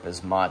warp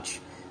as much.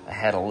 I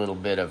had a little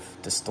bit of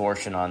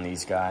distortion on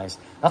these guys.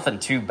 Nothing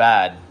too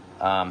bad.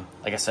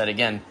 Like I said,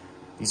 again,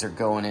 these are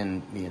going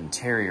in the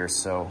interior,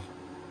 so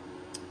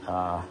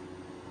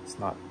it's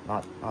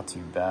not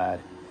too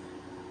bad.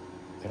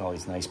 Look at all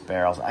these nice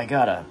barrels. I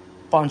got a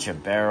bunch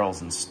of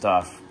barrels and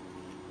stuff.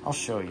 I'll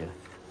show you.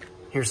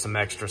 Here's some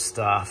extra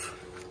stuff.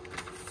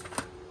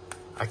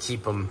 I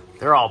keep them,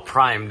 they're all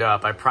primed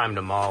up. I primed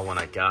them all when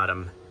I got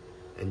them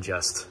and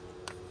just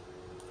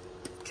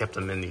kept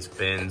them in these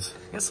bins.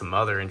 I got some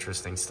other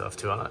interesting stuff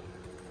too. I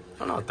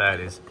don't know what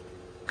that is.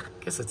 I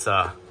guess it's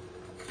a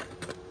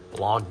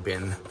log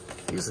bin.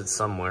 Use it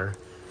somewhere.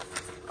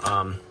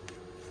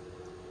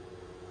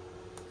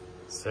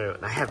 So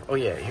I have, oh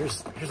yeah,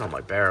 here's all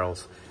my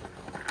barrels.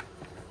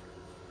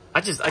 I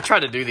try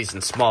to do these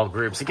in small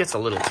groups. It gets a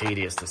little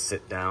tedious to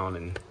sit down,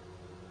 and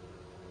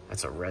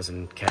that's a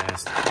resin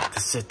cast, to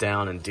sit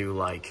down and do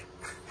like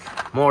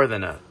more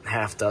than a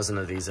half dozen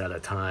of these at a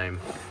time.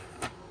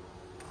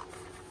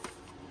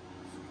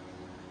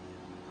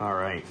 All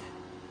right.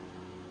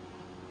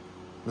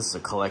 This is a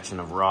collection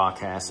of raw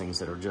castings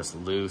that are just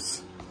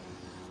loose.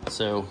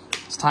 So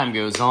as time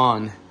goes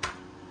on,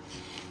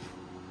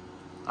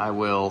 I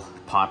will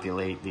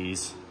populate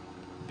these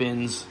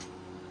bins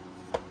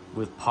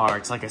with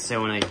parts. Like I said,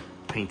 when I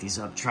paint these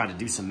up, try to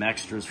do some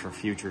extras for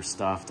future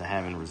stuff to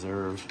have in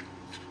reserve.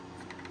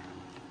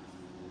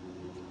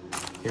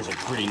 Here's a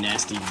pretty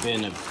nasty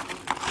bin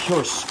of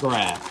pure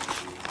scrap.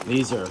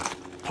 These are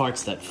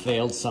parts that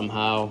failed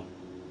somehow,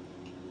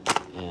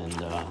 and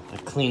I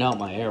clean out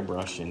my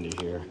airbrush into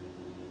here,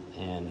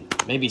 and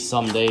maybe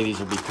someday these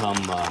will become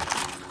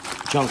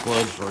junk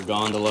loads for a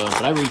gondola,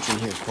 but I reach in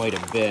here quite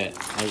a bit.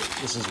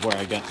 This is where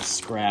I got the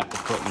scrap to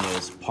put in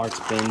those parts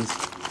bins,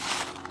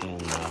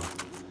 and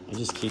I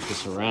just keep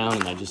this around,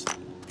 and I just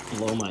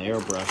blow my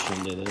airbrush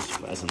into this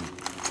as I'm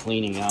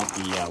cleaning out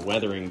the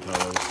weathering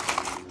colors.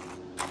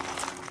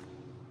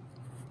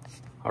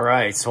 All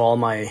right, so all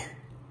my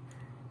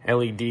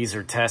LEDs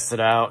are tested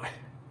out,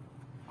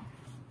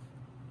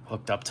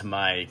 hooked up to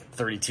my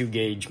 32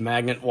 gauge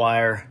magnet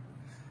wire,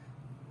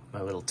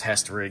 my little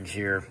test rig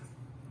here.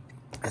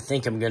 I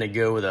think I'm gonna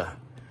go with a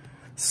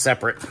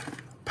separate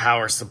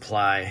power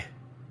supply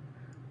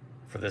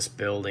for this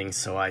building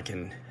so I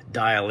can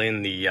dial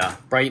in the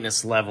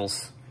brightness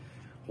levels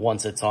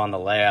once it's on the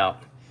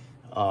layout.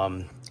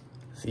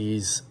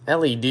 These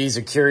LEDs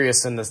are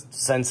curious in the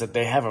sense that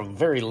they have a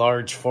very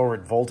large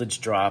forward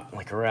voltage drop,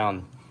 like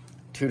around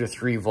 2 to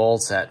 3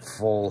 volts at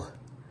full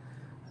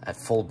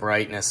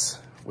brightness,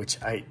 which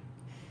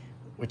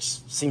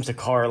seems to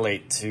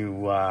correlate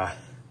to I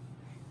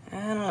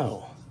don't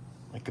know,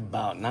 like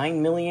about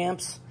 9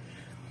 milliamps.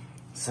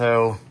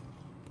 So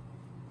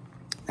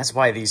that's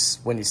why these,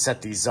 when you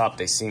set these up,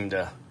 they seem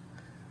to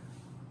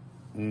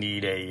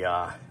need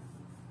a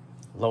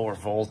lower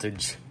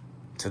voltage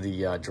to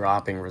the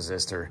dropping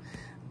resistor.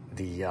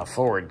 The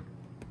forward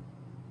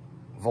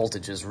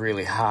voltage is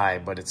really high,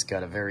 but it's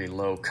got a very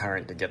low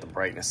current to get the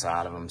brightness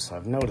out of them. So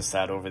I've noticed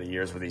that over the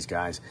years with these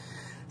guys.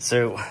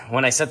 So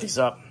when I set these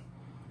up,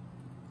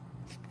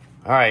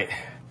 all right,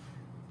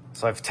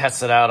 so I've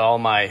tested out all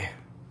my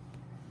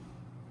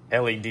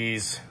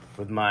LEDs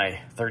with my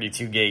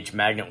 32 gauge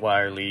magnet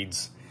wire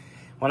leads.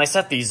 When I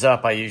set these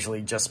up, I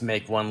usually just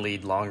make one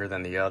lead longer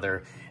than the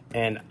other,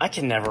 and I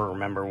can never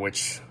remember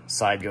which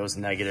side goes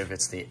negative.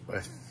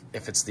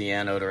 If it's the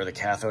anode or the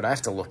cathode. I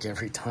have to look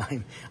every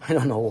time. I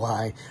don't know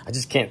why. I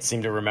just can't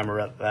seem to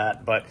remember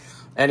that. But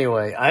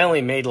anyway, I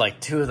only made like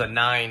 2 of the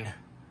 9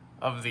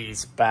 of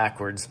these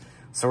backwards,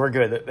 so we're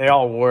good. They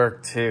all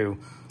work too.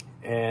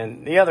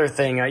 And the other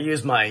thing, I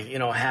use my,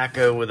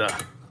 Hacko with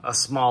a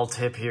small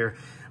tip here.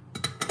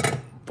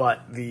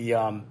 But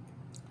the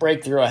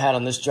breakthrough I had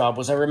on this job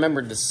was I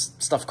remembered this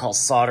stuff called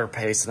solder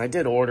paste, and I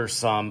did order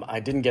some. I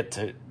didn't get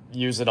to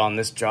use it on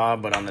this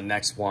job, but on the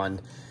next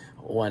one,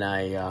 when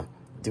I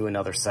do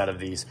another set of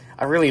these.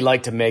 I really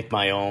like to make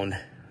my own,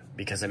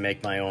 because I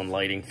make my own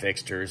lighting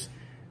fixtures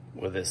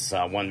with this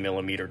 1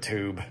 millimeter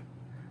tube,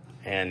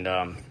 and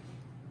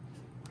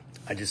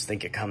I just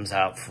think it comes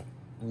out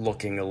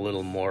looking a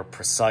little more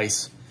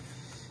precise.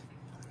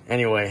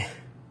 Anyway,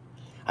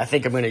 I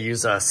think I'm going to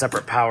use a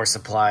separate power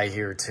supply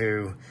here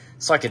too,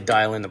 so I could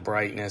dial in the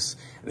brightness.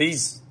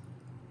 These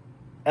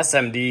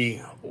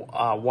SMD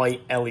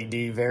white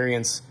LED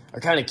variants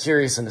are kind of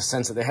curious in the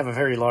sense that they have a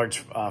very large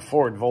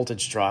forward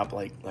voltage drop,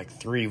 like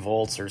 3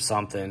 volts or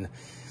something.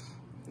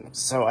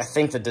 So I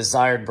think the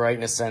desired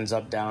brightness ends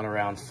up down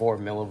around 4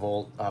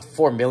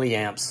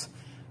 milliamps.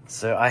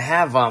 So I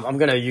have, I'm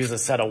going to use a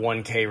set of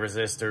 1K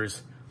resistors,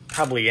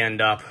 probably end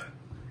up,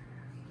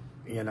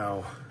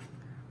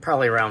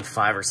 probably around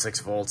 5 or 6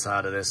 volts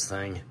out of this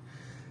thing.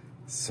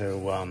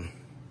 So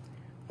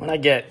when I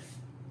get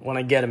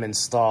them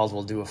installed,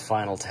 we'll do a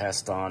final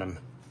test on them.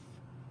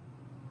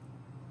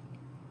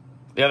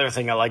 The other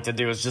thing I like to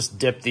do is just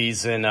dip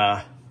these in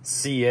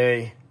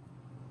CA.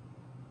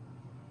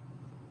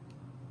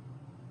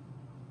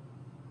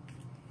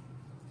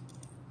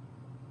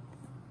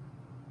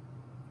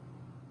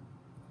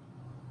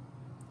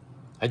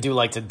 I do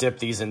like to dip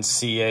these in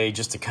CA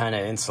just to kind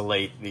of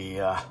insulate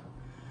the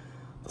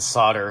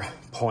solder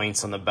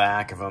points on the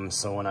back of them,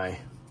 so when I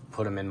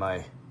put them in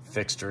my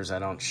fixtures, I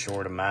don't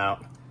short them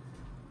out.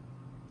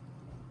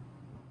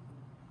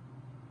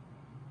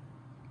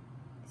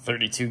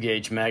 32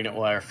 gauge magnet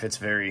wire fits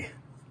very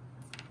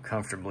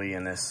comfortably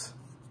in this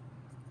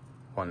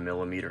 1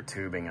 millimeter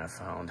tubing I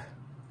found.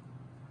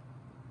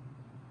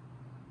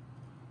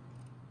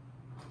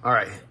 All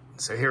right,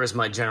 so here is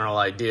my general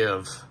idea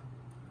of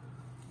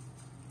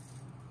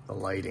the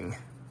lighting.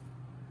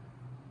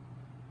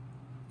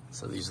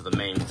 So these are the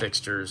main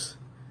fixtures,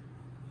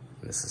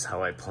 and this is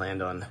how I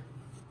planned on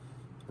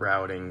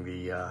routing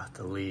the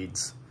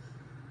leads.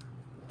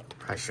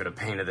 I should have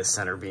painted the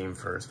center beam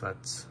first, but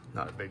it's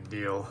not a big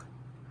deal.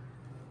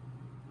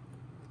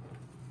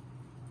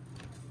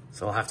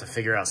 So I'll have to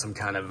figure out some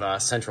kind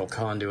of central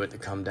conduit to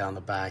come down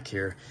the back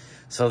here.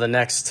 So the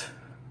next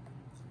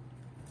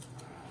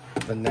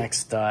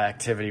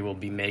activity will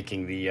be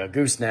making the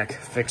gooseneck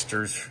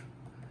fixtures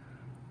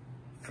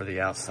for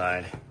the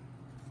outside.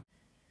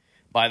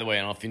 By the way, I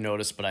don't know if you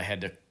noticed, but I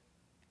had to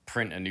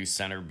print a new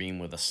center beam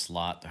with a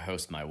slot to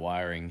host my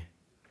wiring.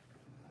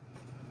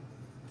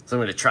 So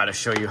I'm going to try to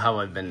show you how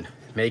I've been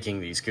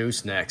making these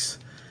goosenecks.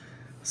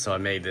 So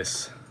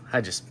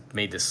I just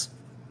made this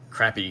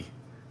crappy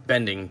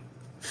bending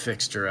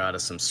fixture out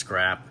of some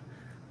scrap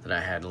that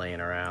I had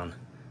laying around,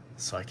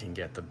 so I can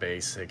get the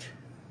basic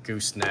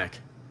gooseneck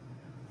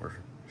or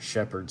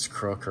shepherd's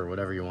crook or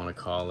whatever you want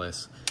to call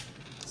this.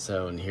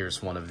 So, and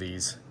here's one of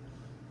these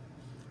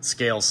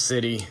Scale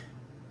City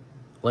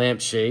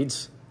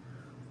lampshades,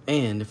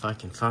 and if I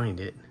can find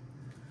it,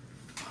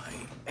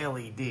 my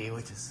LED,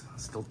 which is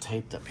still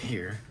taped up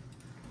here.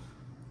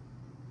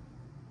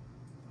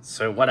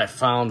 So what I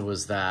found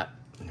was that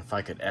if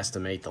I could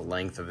estimate the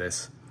length of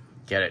this,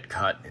 get it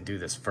cut and do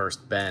this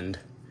first bend,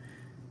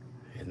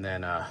 and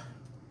then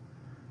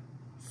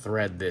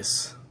thread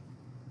this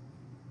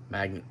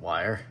magnet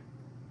wire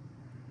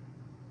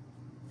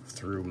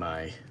through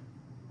my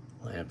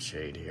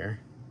lampshade here,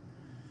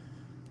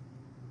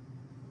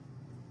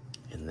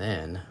 and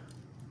then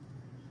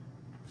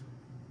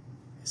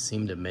I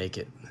seem to make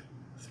it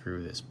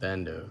through this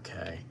bend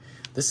okay.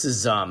 This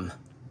is 1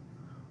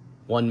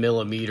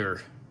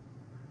 1mm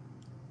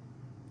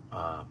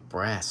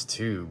brass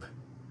tube,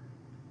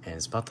 and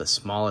it's about the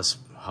smallest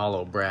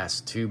hollow brass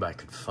tube I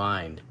could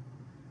find,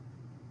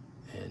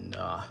 and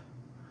I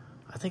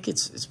think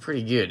it's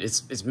pretty good.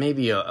 It's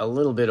maybe a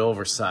little bit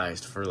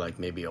oversized for like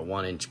maybe a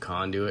 1-inch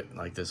conduit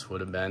like this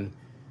would have been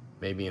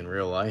maybe in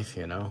real life,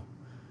 you know,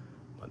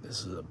 but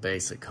this is a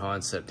basic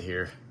concept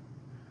here.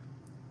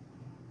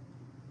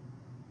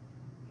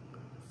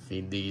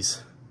 Feed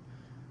these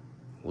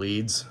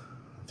leads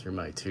through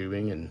my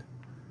tubing and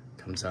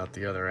comes out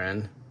the other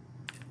end,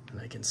 and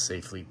I can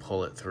safely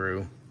pull it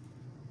through.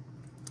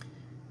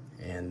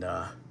 And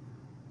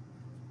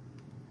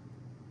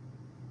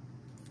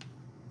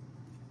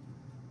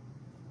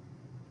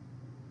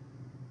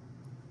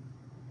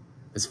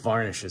this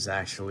varnish is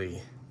actually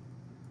a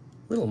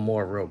little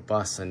more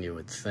robust than you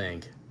would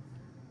think.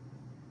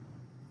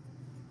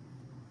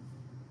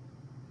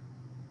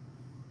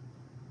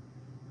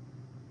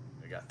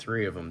 I got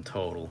 3 of them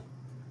total.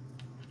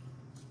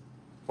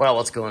 Well,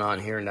 what's going on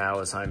here now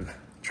is I'm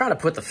trying to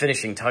put the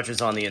finishing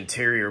touches on the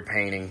interior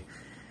painting.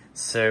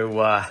 So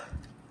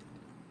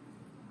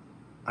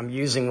I'm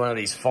using one of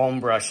these foam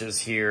brushes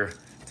here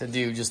to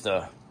do just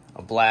a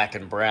black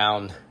and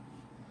brown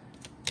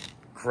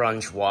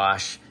grunge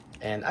wash.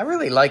 And I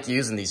really like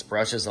using these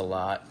brushes a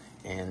lot.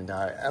 And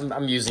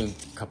I'm using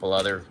a couple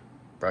other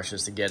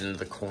brushes to get into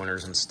the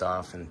corners and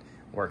stuff and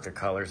work the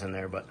colors in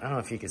there. But I don't know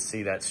if you can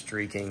see that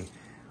streaking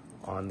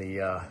on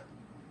the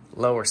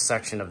lower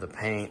section of the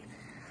paint.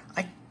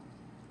 I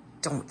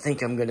don't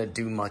think I'm gonna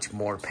do much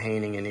more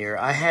painting in here.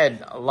 I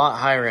had a lot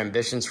higher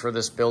ambitions for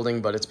this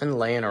building, but it's been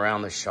laying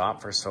around the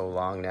shop for so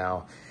long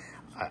now.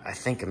 I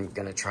think I'm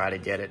gonna try to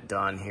get it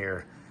done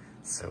here.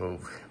 So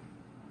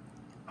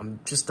I'm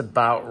just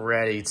about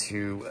ready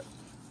to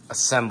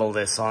assemble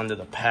this onto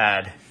the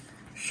pad.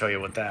 Show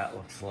you what that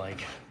looks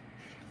like.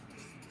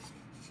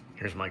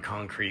 Here's my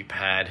concrete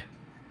pad.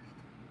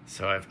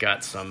 So I've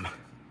got some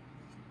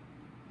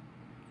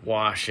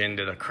wash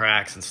into the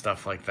cracks and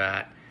stuff like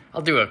that.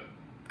 I'll do a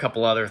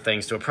couple other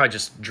things to it. Probably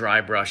just dry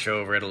brush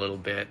over it a little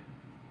bit,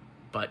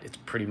 but it's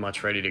pretty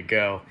much ready to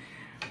go.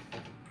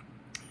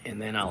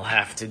 And then I'll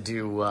have to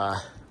do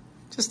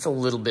just a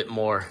little bit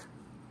more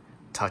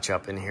touch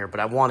up in here,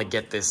 but I want to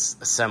get this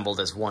assembled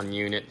as one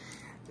unit.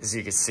 As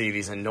you can see,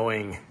 these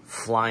annoying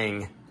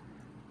flying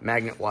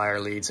magnet wire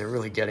leads are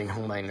really getting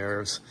on my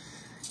nerves.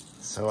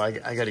 So I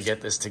got to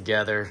get this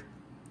together,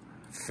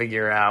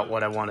 figure out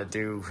what I want to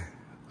do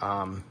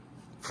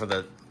for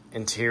the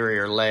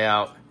interior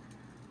layout,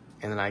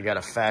 and then I got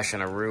to fashion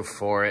a roof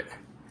for it,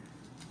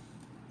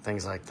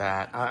 things like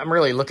that. I'm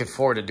really looking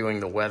forward to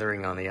doing the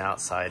weathering on the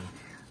outside.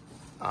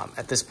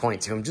 At this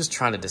point too, I'm just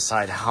trying to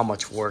decide how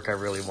much work I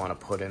really want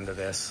to put into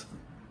this.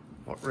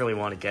 I really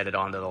want to get it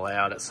onto the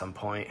layout at some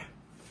point.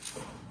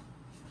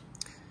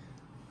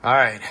 All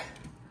right,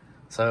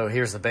 so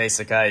here's the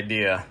basic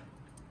idea.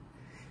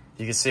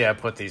 You can see I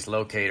put these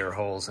locator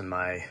holes in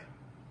my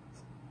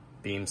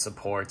beam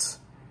supports.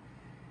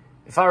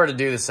 If I were to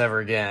do this ever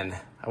again,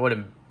 I would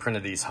have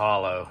printed these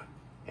hollow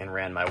and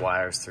ran my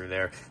wires through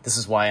there. This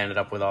is why I ended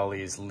up with all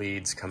these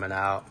leads coming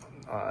out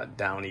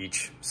down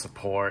each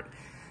support.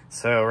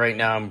 So right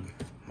now I'm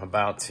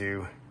about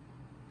to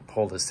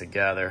pull this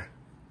together.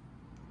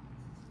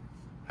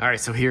 All right,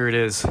 so here it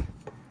is.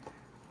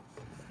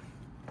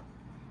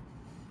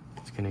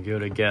 It's gonna go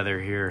together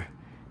here.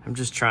 I'm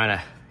just trying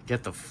to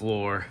get the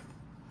floor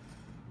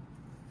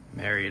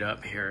married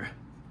up here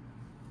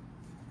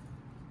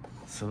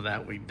so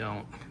that we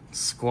don't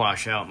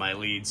squash out my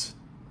leads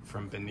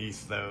from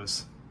beneath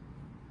those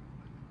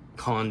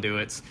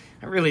conduits.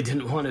 I really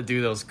didn't want to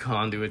do those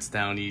conduits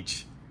down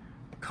each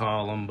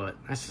column, but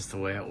that's just the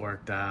way it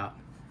worked out.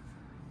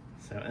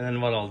 So, and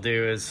then what I'll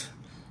do is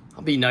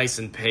I'll be nice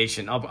and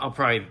patient. I'll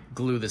probably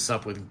glue this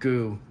up with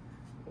goo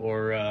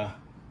or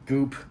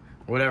goop,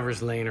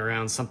 whatever's laying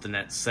around, something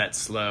that sets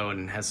slow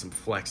and has some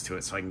flex to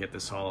it so I can get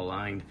this all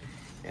aligned.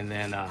 And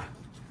then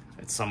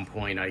at some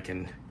point I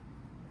can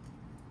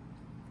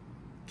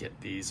get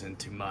these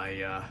into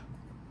my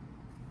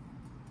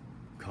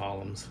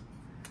columns.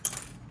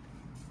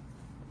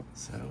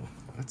 So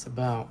that's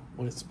about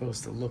what it's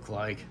supposed to look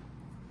like.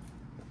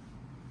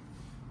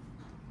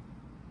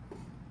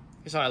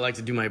 Here's how I like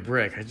to do my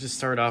brick. I just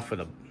start off with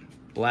a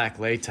black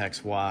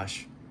latex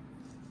wash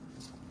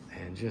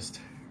and just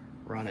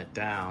run it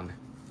down.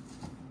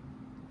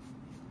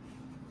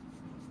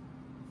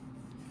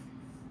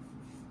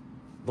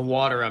 The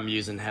water I'm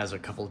using has a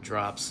couple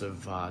drops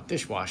of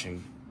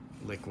dishwashing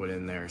liquid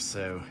in there,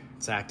 so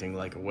it's acting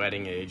like a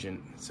wetting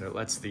agent. So it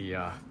lets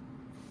the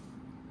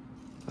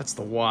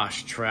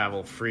wash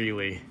travel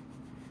freely.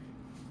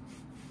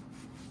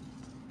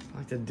 I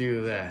like to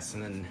do this,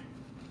 and then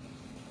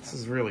this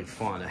is really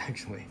fun,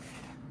 actually.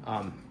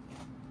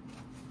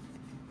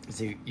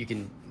 So you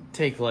can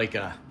take like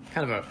a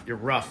kind of your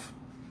rough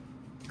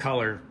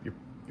color,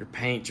 your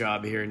paint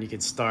job here, and you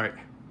can start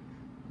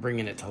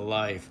bringing it to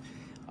life.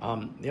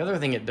 The other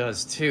thing it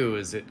does too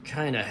is it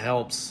kind of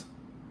helps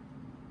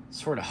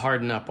sort of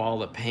harden up all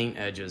the paint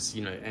edges,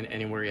 you know, and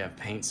anywhere you have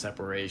paint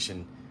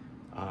separation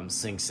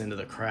sinks into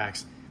the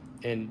cracks.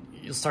 And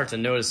you'll start to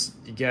notice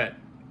you get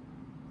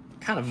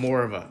kind of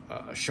more of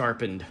a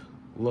sharpened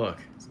look.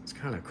 It's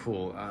kind of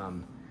cool.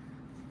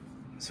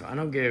 So I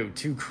don't go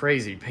too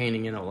crazy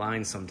painting in a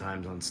line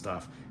sometimes on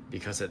stuff,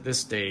 because at this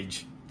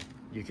stage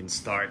you can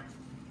start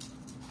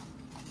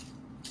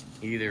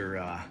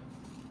either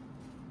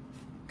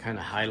kind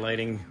of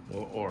highlighting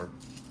or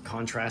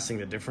contrasting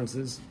the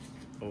differences,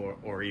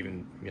 or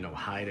even, you know,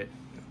 hide it.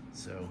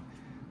 So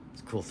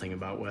it's a cool thing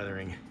about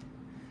weathering.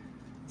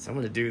 So I'm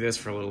going to do this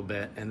for a little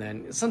bit, and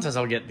then sometimes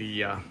I'll get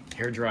the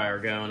hair dryer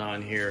going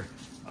on here.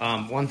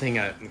 One thing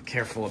I'm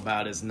careful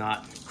about is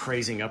not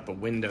crazing up the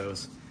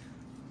windows.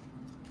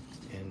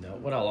 And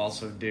what I'll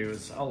also do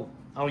is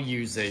I'll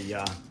use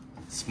a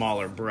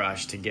smaller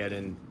brush to get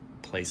in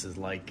places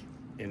like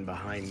in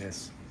behind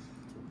this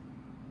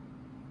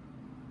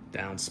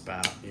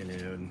downspout, you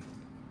know, and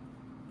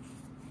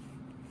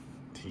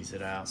tease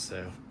it out.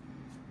 So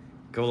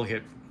go look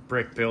at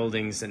brick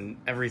buildings, and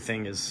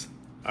everything is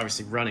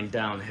obviously running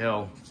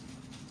downhill.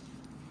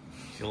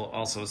 You'll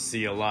also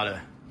see a lot of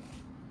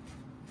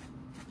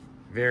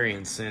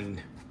variance in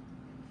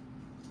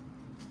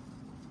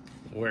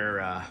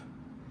where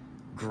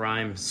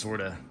grime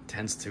sort of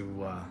tends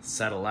to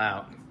settle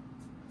out.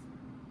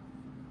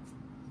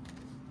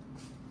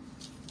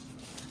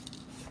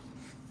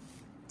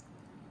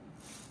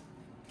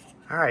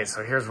 All right,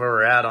 so here's where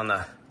we're at on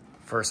the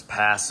first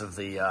pass of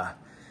the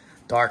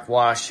dark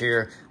wash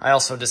here. I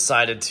also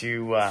decided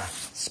to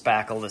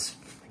spackle this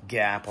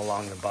gap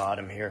along the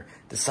bottom here.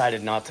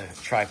 Decided not to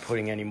try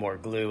putting any more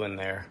glue in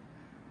there.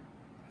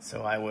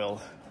 So I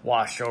will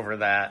wash over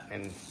that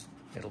and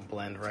it'll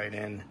blend right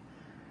in.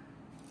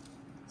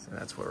 So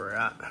that's where we're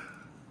at.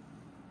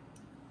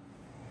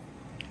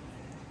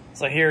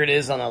 So here it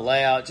is on the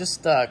layout.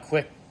 Just a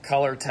quick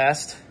color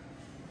test,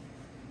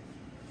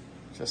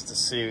 just to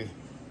see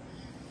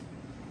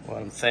what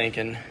I'm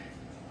thinking.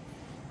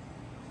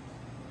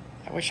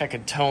 I wish I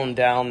could tone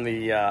down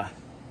the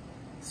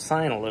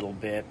sign a little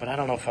bit, but I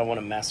don't know if I want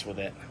to mess with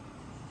it.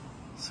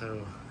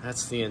 So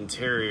that's the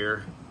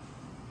interior.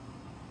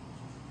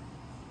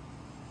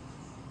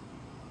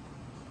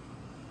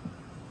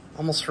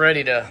 Almost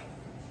ready to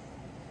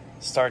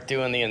start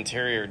doing the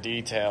interior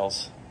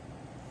details.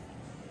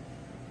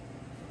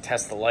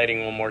 Test the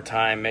lighting one more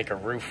time, make a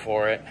roof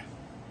for it,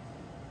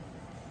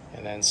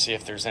 and then see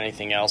if there's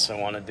anything else I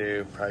want to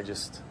do. Probably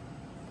just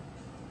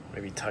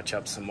maybe touch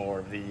up some more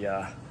of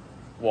the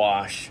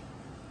wash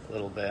a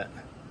little bit.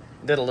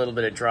 Did a little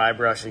bit of dry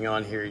brushing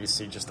on here. You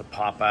see just the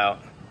pop out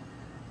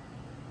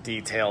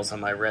details on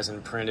my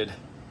resin printed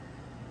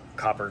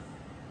copper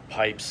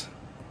pipes,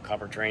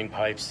 copper drain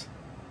pipes.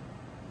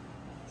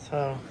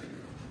 So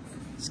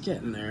it's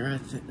getting there.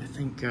 I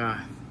think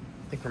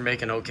we're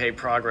making okay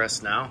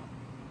progress now.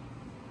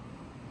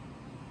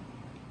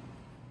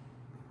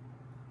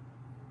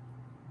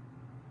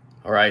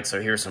 All right,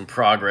 so here's some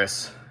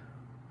progress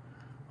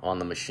on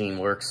the machine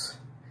works.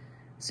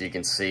 As you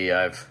can see,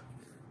 I've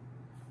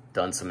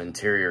done some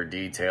interior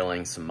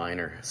detailing, some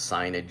minor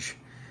signage.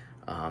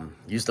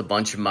 Used a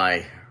bunch of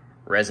my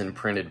resin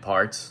printed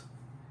parts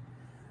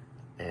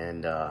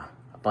and a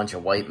bunch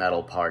of white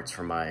metal parts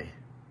for my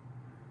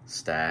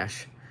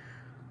stash.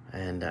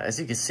 And as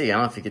you can see, I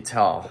don't know if you could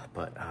tell,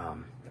 but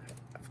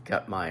I've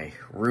got my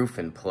roof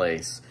in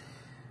place.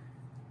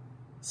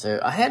 So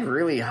I had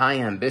really high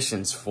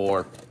ambitions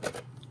for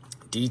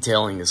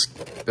detailing this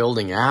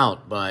building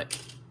out, but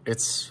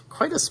it's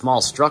quite a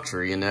small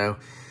structure, you know.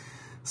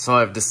 So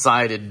I've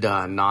decided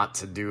not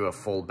to do a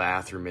full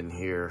bathroom in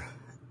here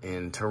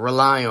and to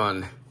rely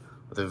on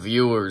the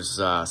viewer's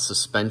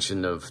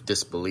suspension of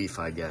disbelief,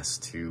 I guess,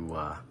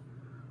 to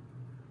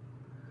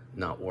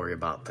not worry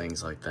about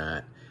things like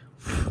that.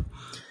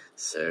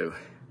 So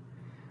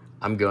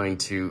I'm going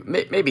to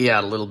maybe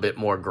add a little bit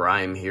more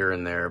grime here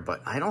and there,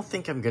 but I don't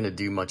think I'm going to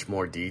do much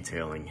more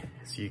detailing.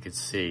 As you can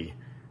see,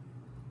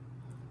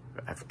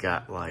 I've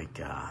got like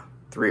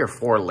 3 or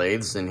 4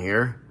 lathes in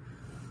here,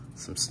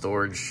 some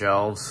storage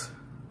shelves.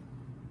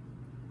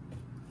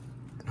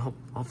 And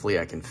hopefully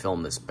I can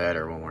film this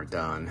better when we're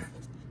done.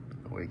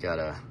 We got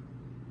a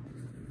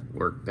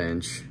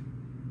workbench,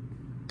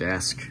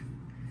 desk.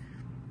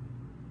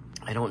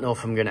 I don't know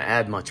if I'm going to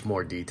add much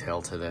more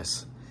detail to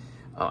this.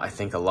 I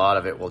think a lot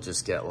of it will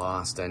just get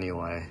lost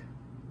anyway.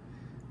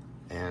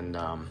 And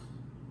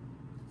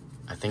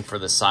I think for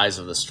the size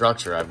of the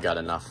structure, I've got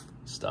enough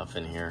stuff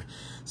in here.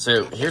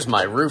 So here's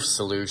my roof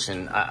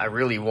solution. I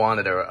really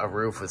wanted a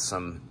roof with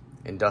some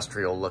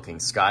industrial looking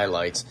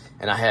skylights,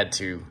 and I had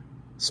to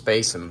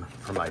space them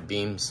for my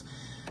beams.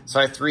 So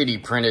I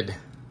 3D printed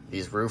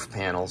these roof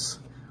panels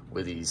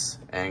with these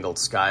angled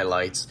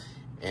skylights,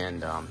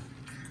 and I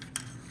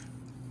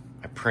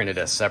printed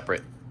a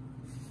separate.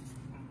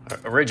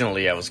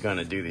 Originally, I was going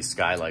to do these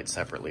skylights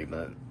separately,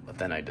 but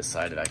then I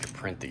decided I could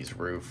print these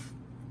roof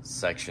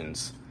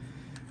sections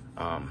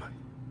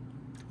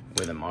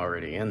with them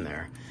already in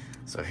there.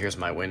 So here's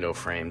my window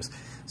frames.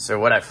 So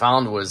what I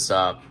found was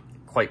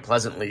quite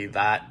pleasantly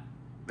that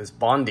this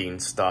bonding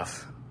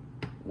stuff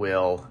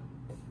will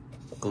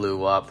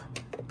glue up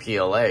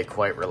PLA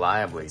quite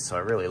reliably. So I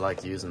really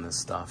like using this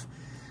stuff.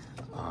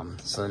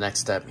 So the next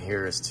step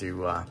here is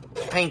to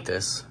paint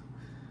this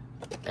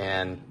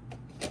and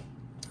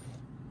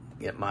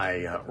get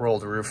my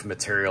rolled roof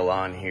material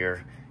on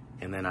here,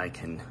 and then I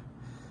can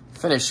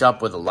finish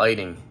up with the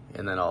lighting,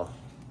 and then I'll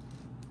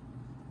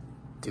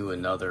do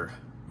another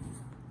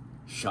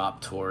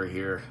shop tour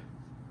here.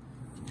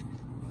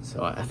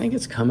 So I think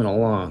it's coming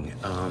along.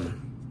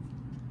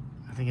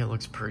 I think it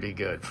looks pretty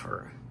good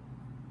for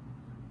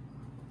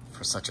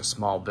such a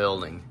small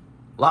building.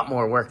 A lot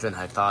more work than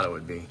I thought it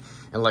would be.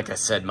 And like I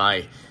said,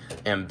 my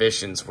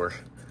ambitions were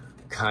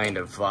kind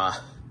of, I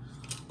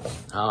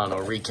don't know,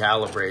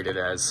 recalibrated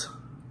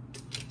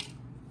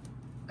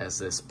as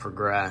this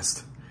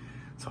progressed.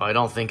 So I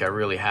don't think I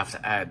really have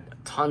to add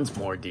tons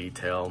more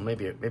detail.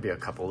 Maybe a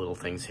couple little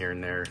things here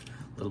and there,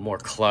 a little more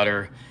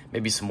clutter,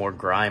 maybe some more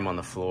grime on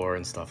the floor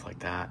and stuff like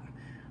that.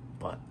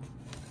 But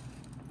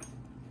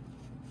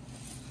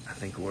I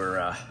think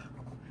we're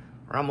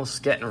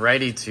almost getting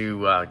ready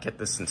to get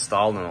this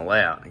installed in the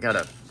layout. I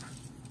gotta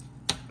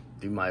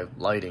do my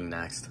lighting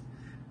next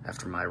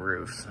after my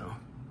roof. So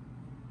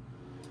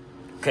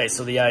okay,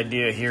 so the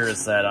idea here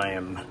is that I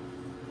am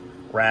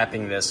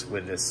wrapping this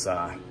with this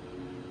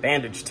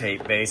bandage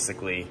tape,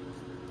 basically,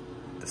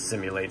 to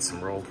simulate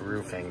some rolled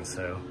roofing.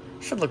 So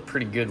it should look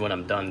pretty good when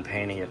I'm done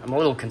painting it. I'm a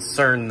little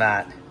concerned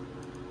that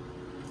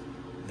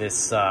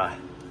this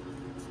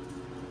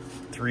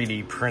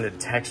 3D printed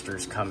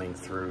texture's coming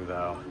through,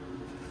 though.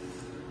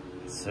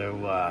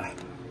 So I'm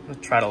gonna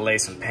try to lay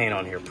some paint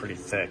on here pretty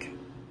thick.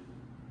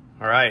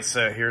 All right,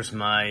 so here's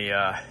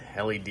my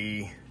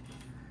LED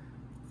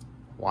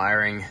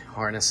wiring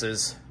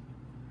harnesses,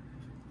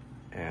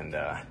 and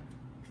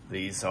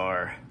these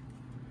are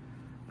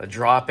the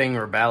dropping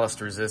or ballast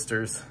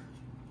resistors.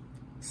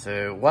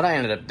 So what I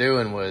ended up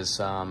doing was,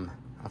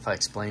 if I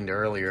explained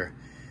earlier,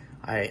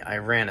 I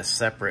ran a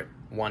separate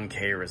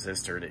 1K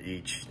resistor to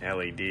each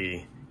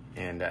LED,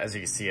 and as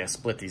you can see, I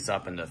split these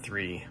up into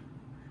 3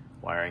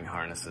 wiring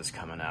harnesses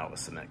coming out with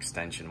some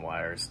extension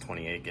wires,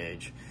 28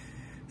 gauge.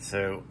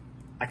 So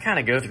I kind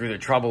of go through the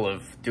trouble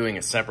of doing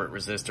a separate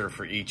resistor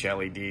for each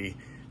LED.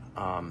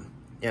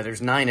 Yeah,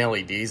 there's 9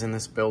 LEDs in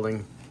this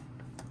building,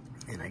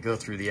 and I go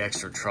through the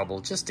extra trouble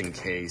just in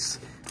case,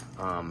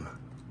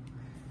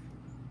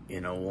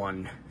 you know,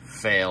 one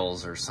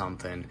fails or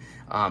something.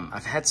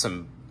 I've had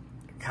some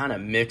kind of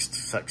mixed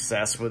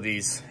success with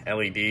these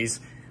LEDs.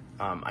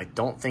 I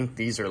don't think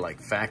these are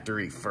like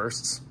factory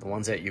firsts, the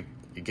ones that you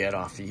get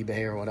off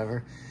eBay or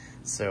whatever.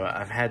 So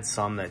I've had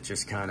some that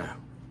just kind of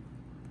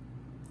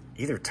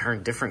either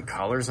turn different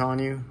colors on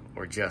you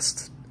or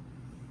just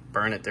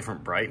burn at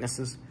different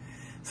brightnesses.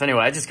 So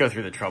anyway, I just go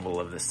through the trouble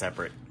of the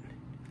separate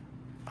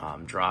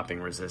dropping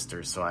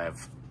resistors so I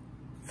have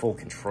full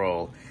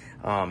control.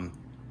 So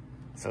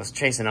I was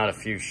chasing out a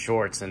few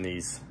shorts in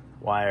these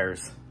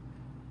wires,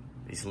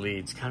 these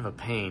leads, kind of a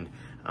pain.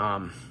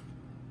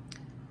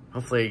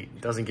 Hopefully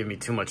it doesn't give me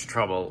too much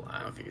trouble. I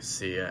don't know if you can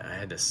see it. I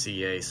had to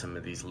CA some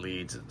of these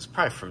leads. It's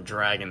probably from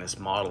dragging this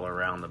model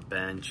around the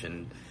bench,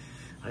 and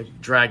I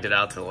dragged it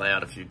out to the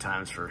layout a few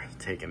times for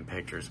taking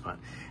pictures. But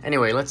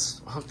anyway,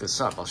 let's hook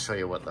this up. I'll show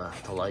you what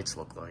the lights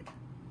look like.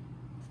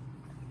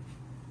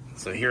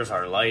 So here's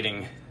our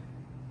lighting.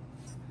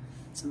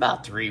 It's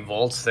about 3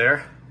 volts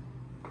there.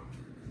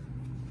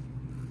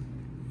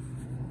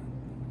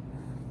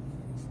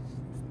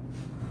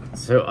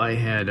 So I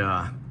had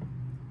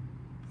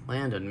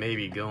planned on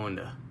maybe going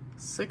to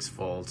 6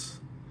 volts,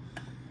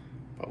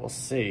 but we'll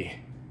see.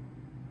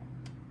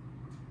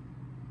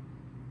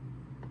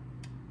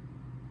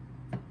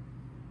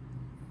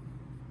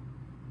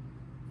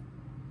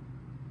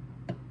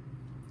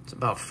 It's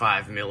about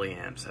 5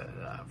 milliamps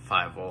at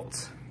 5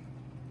 volts.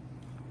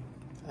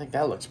 I think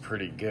that looks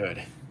pretty good.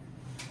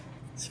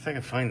 Let's see if I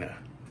can find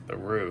the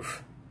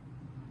roof.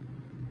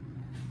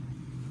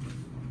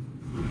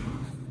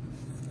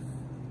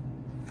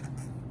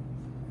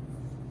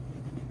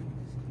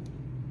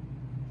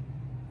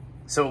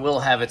 So it will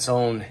have its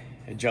own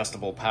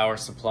adjustable power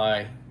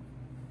supply.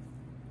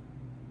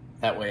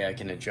 That way I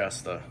can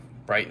adjust the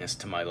brightness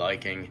to my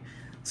liking.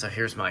 So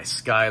here's my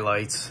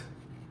skylights.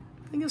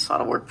 I think this ought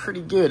to work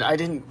pretty good. I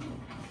didn't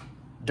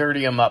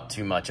dirty them up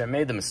too much. I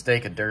made the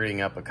mistake of dirtying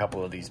up a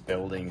couple of these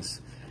buildings.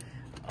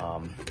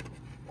 And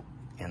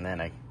then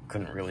I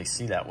couldn't really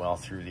see that well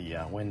through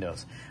the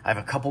windows. I have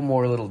a couple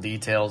more little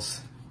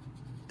details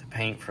to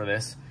paint for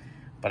this,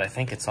 but I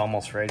think it's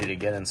almost ready to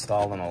get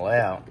installed in the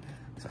layout.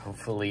 So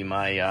hopefully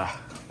my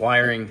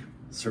wiring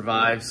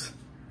survives,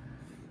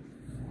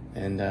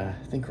 and I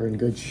think we're in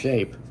good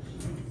shape.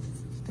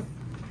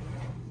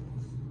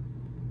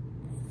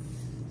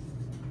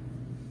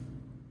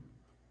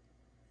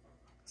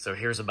 So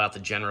here's about the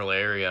general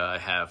area I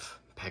have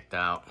picked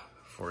out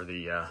for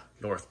the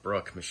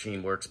Northbrook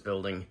Machine Works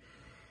building.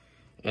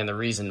 And the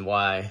reason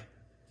why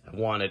I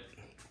want it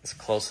as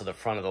close to the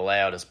front of the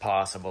layout as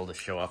possible to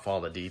show off all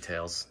the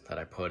details that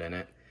I put in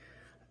it.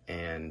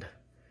 And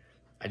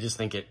I just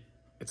think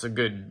it's a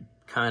good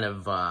kind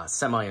of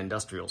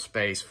semi-industrial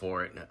space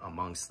for it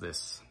amongst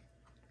this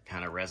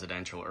kind of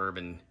residential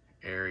urban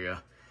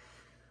area,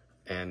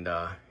 and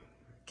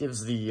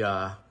gives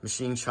the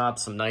machine shop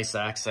some nice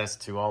access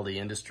to all the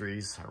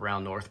industries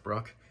around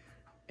Northbrook,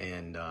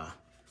 and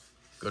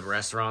good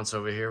restaurants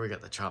over here. We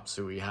got the Chop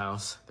Suey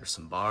House. There's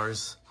some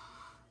bars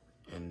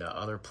and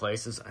other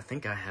places. I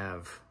think I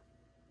have,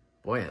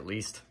 boy, at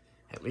least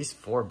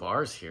 4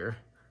 bars here.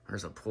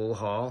 There's a pool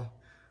hall.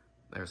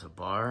 There's a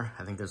bar.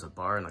 I think there's a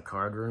bar in the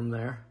card room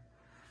there.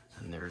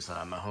 And there's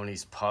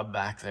Mahoney's Pub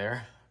back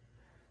there.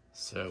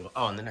 So,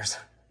 oh, and then there's,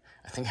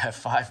 I think I have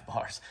 5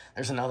 bars.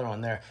 There's another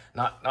one there,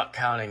 not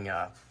counting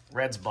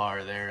Red's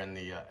Bar there in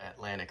the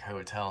Atlantic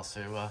Hotel.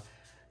 So,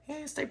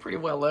 yeah, stay pretty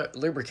well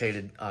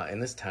lubricated in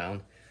this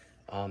town.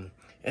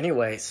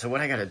 Anyway, so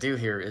what I got to do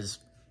here is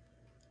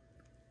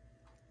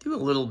do a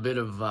little bit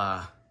of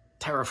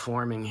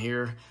terraforming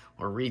here,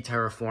 or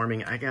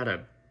re-terraforming. I got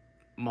to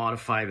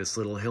modify this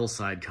little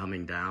hillside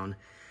coming down.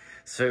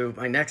 So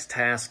my next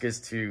task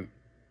is to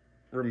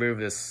remove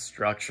this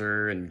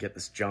structure and get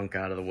this junk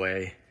out of the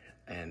way,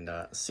 and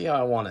see how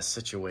I want to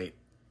situate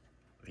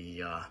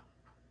the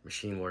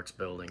Machine Works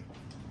building.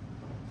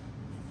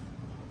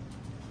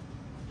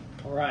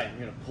 All right, I'm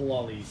gonna pull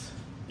all these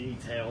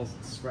details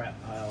and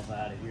scrap piles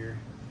out of here.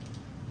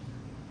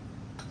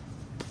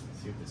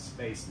 See what this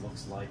space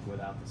looks like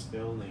without this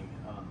building.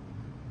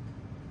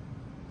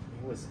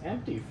 It was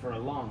empty for a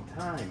long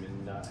time,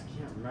 and I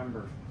can't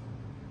remember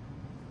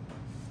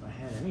if I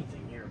had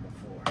anything here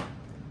before.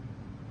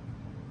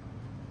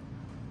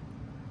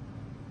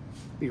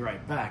 Be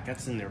right back.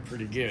 That's in there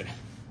pretty good.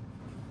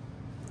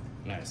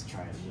 Let's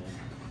try it again.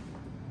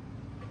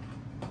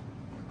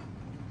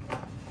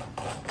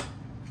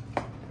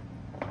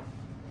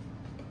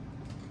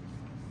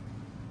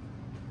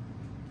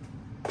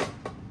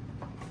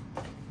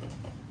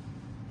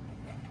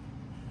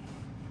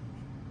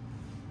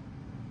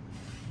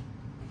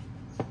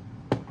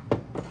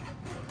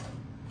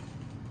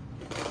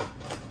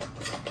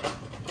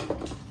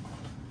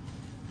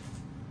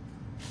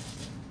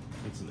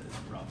 Some of this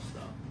rough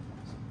stuff.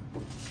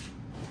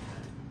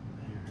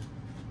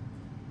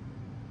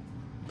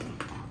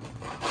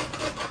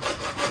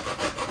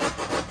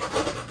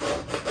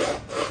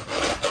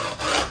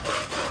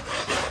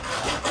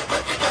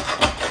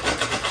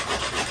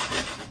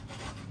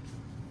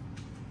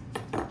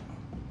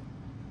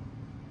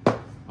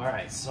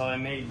 Alright, so I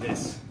made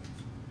this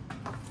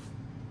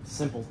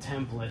simple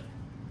template.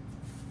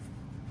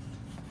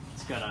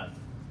 It's got a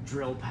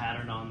drill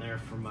pattern on there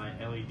for my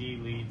LED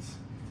leads.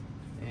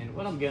 And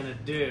what I'm gonna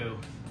do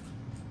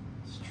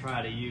is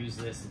try to use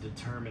this to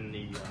determine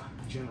the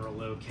general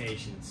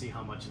location and see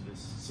how much of this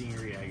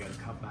scenery I gotta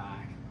cut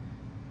back.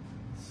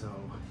 So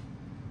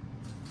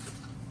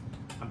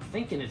I'm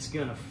thinking it's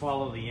gonna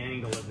follow the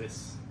angle of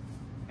this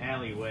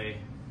alleyway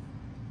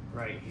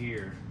right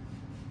here.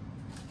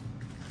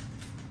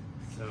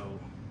 So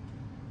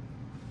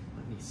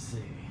let me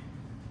see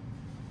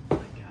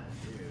what I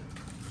gotta do.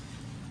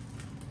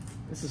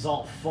 This is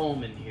all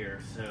foam in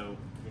here, so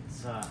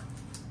it's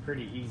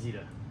pretty easy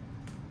to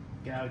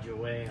gouge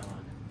away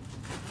on.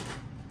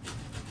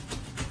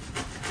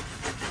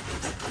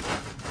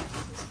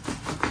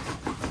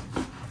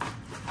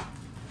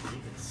 You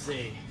can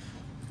see.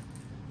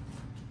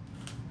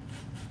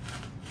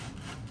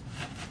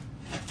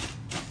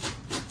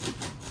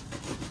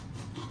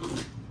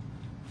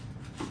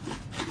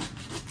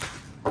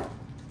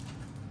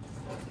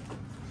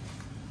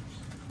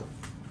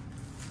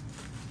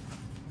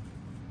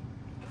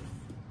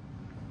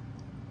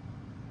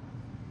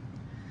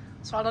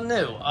 So I don't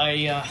know,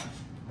 I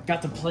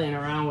got to playing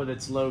around with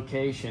its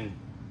location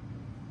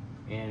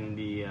and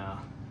the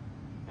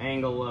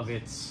angle of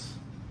its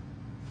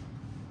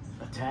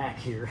attack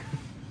here.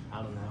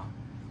 I don't know.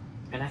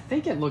 And I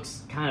think it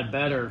looks kind of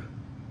better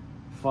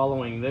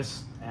following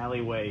this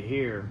alleyway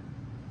here.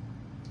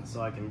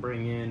 So I can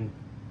bring in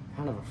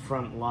kind of a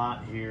front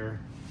lot here,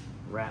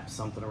 wrap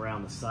something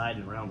around the side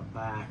and around the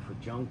back for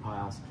junk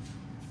piles.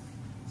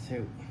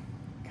 So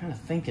kind of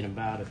thinking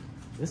about it.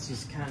 This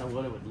is kind of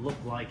what it would look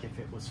like if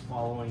it was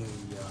following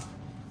the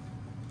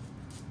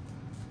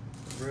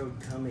road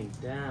coming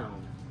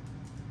down.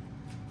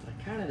 But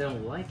I kind of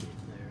don't like it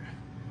there. I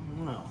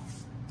don't know.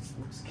 It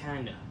looks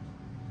kind of,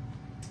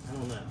 I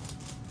don't know,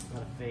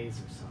 not a phase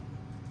or something.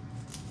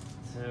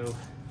 So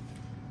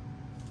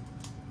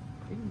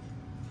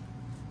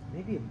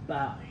maybe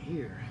about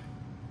here.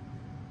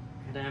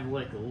 Could have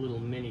like a little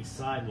mini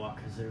sidewalk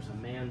because there's a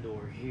man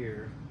door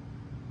here.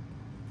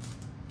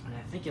 And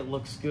I think it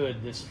looks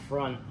good, this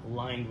front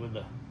aligned with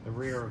the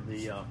rear of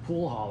the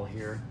pool hall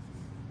here.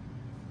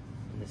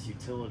 And this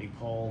utility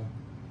pole.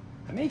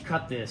 I may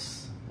cut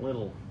this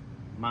little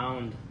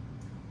mound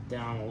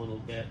down a little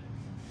bit.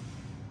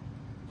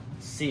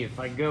 Let's see if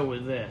I go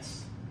with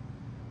this.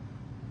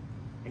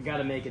 I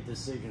gotta make a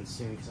decision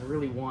soon because I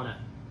really want to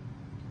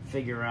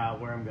figure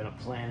out where I'm gonna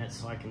plant it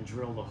so I can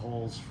drill the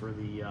holes for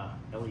the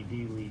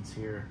LED leads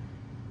here.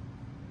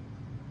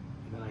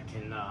 And then I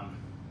can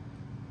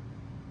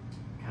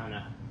kind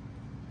of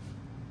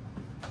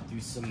do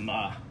some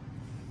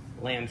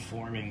land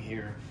forming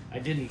here. I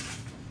didn't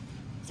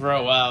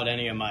throw out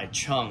any of my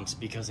chunks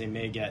because they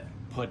may get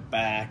put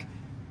back,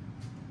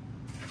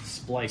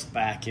 spliced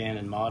back in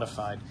and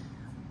modified,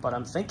 but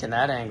I'm thinking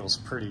that angle's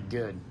pretty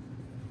good.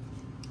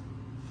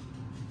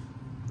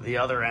 The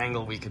other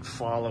angle we could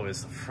follow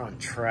is the front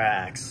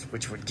tracks,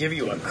 which would give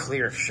you a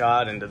clear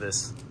shot into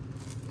this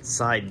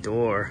side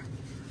door,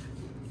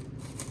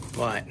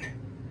 but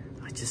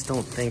I just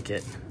don't think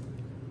it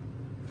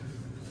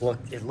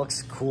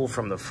looks cool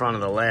from the front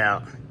of the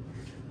layout.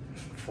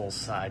 Full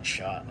side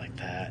shot like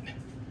that.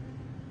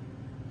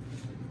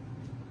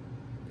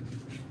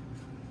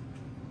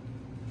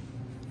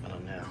 I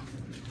don't know.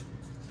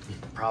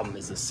 The problem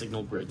is the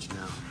signal bridge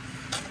now.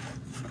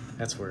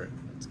 That's where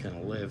it's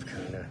gonna live,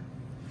 kinda.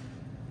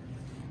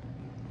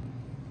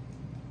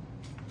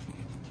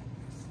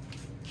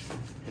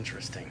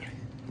 Interesting.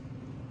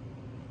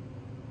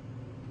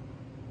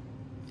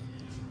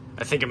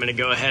 I think I'm gonna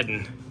go ahead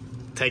and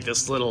take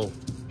this little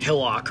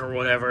hillock or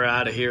whatever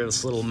out of here,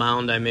 this little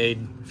mound I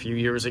made a few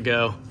years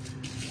ago.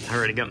 I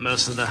already got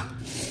most of the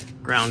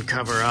ground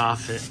cover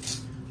off it.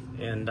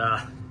 And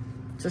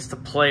just to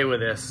play with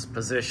this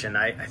position,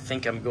 I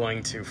think I'm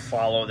going to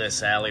follow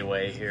this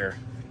alleyway here.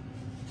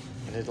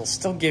 And it'll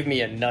still give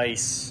me a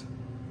nice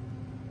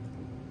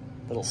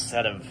little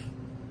set of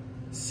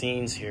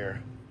scenes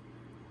here.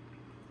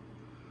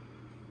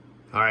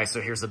 All right,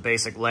 so here's the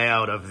basic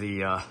layout of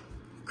the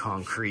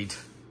concrete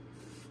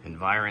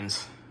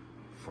environs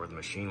for the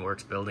Machine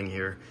Works building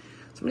here.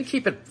 So I'm gonna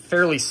keep it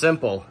fairly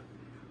simple.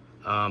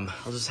 I'll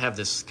just have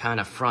this kind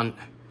of front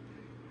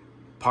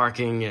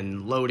parking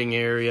and loading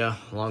area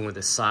along with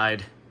the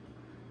side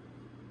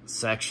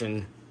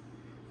section.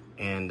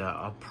 And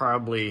I'll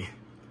probably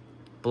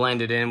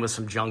blend it in with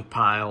some junk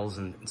piles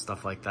and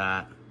stuff like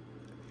that.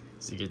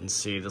 So you can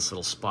see this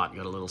little spot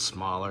got a little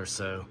smaller,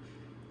 so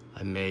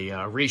I may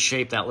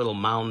reshape that little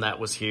mound that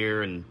was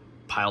here and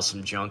pile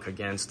some junk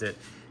against it.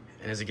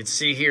 And as you can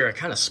see here, I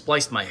kind of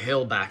spliced my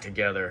hill back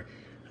together.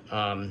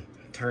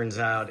 Turns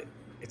out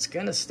it's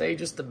gonna stay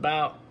just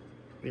about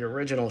the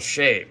original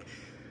shape.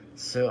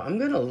 So I'm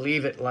gonna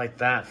leave it like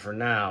that for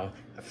now.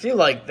 I feel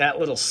like that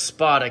little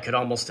spot I could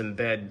almost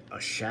embed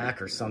a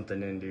shack or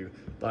something into,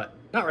 but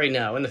not right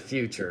now. In the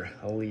future,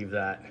 I'll leave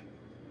that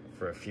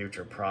for a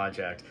future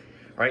project.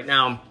 Right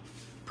now, I'm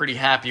pretty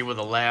happy with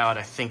the layout.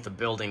 I think the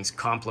buildings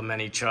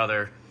complement each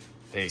other.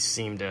 They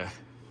seem to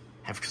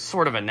have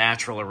sort of a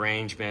natural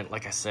arrangement.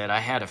 Like I said, I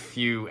had a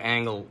few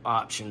angle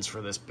options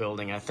for this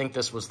building. I think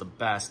this was the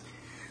best.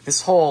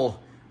 This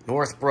whole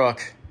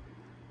Northbrook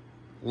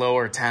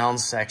lower town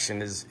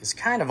section is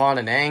kind of on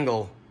an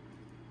angle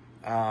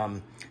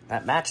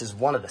that matches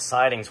one of the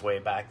sidings way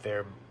back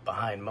there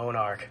behind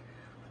Monarch.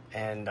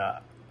 And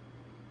I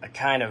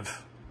kind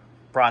of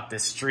brought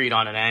this street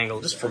on an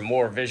angle just for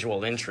more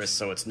visual interest,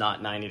 so it's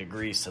not 90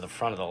 degrees to the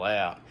front of the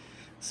layout.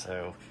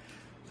 So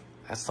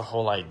that's the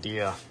whole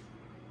idea,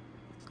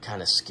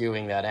 kind of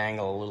skewing that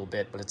angle a little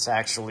bit, but it's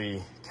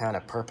actually kind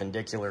of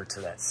perpendicular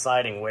to that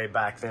siding way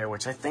back there,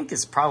 which I think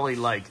is probably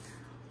like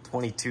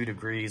 22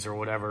 degrees or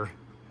whatever.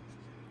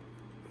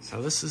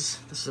 So this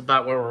is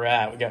about where we're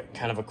at. We got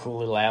kind of a cool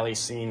little alley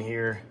scene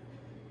here,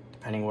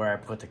 depending where I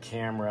put the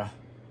camera.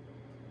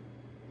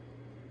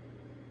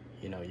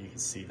 You know, you can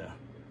see the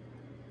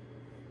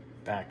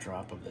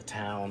backdrop of the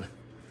town.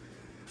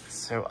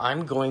 So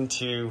I'm going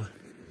to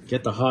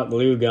get the hot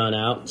glue gun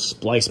out,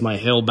 splice my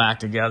hill back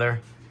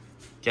together,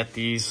 get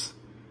these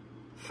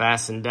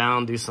fastened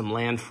down, do some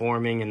land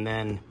forming, and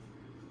then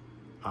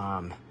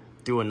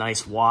do a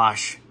nice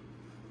wash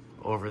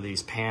over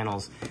these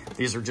panels.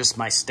 These are just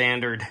my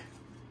standard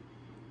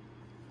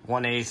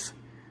 1/8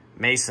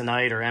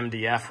 masonite or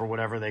MDF or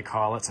whatever they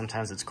call it.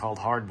 Sometimes it's called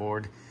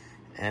hardboard,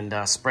 and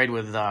sprayed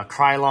with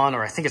Krylon,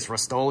 or I think it's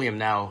Rust-Oleum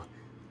now,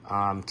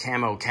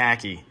 camo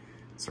khaki.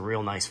 It's a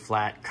real nice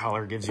flat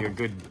color, gives you a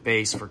good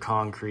base for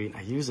concrete.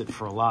 I use it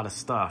for a lot of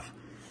stuff.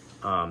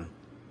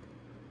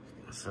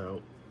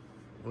 So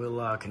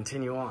we'll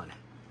continue on.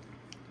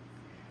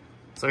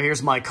 So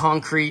here's my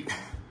concrete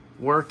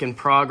work in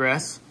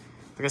progress.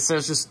 Like I said,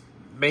 it's just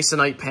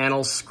masonite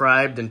panels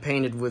scribed and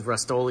painted with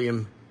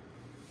Rust-Oleum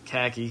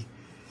khaki.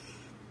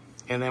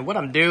 And then what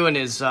I'm doing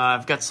is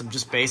I've got some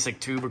just basic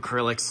tube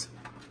acrylics,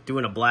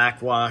 doing a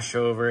black wash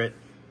over it,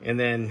 and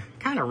then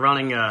kind of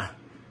running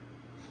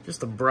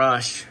just a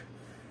brush,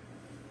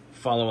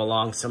 follow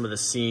along some of the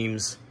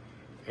seams.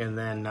 And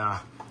then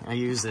I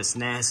use this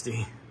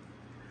nasty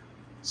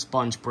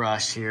sponge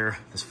brush here,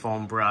 this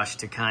foam brush,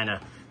 to kind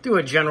of do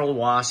a general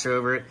wash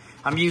over it.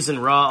 I'm using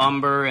raw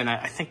umber, and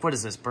I think, what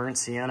is this, burnt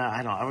sienna?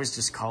 I always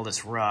just call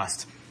this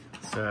rust.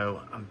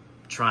 So I'm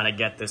trying to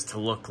get this to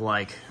look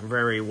like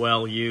very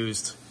well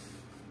used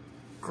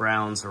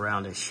grounds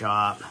around a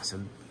shop. So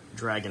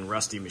dragging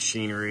rusty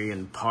machinery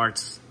and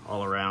parts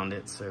all around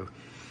it. So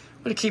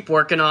I'm gonna keep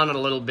working on it a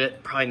little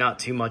bit, probably not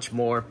too much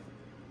more.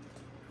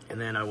 And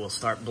then I will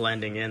start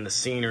blending in the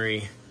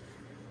scenery,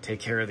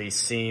 take care of these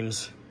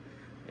seams.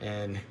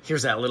 And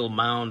here's that little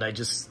mound I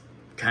just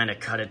kind of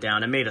cut it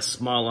down. I made a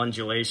small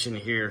undulation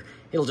here.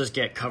 It'll just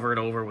get covered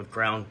over with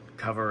ground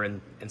cover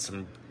and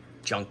some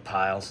junk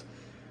piles.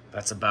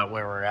 That's about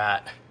where we're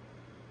at.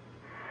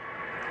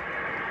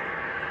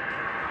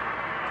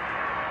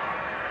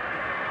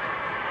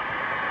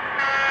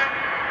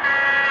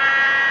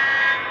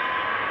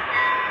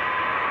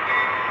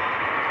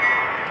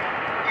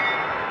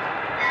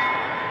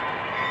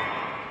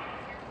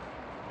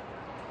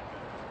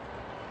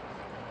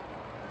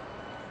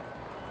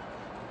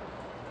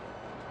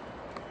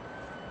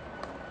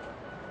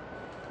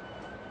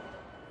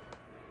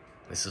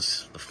 This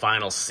is the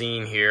final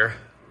scene here.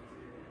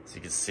 As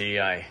you can see,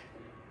 I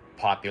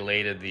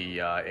populated the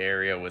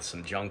area with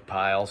some junk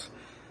piles,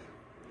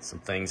 some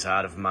things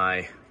out of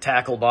my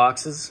tackle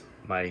boxes,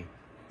 my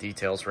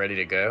details ready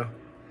to go.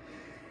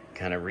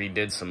 Kind of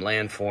redid some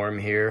landform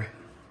here.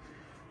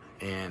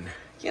 And,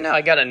 you know,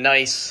 I got a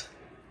nice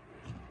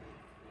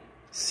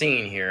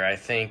scene here, I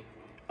think.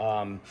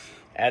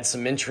 Add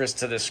some interest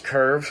to this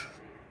curve.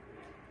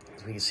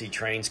 As we can see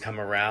trains come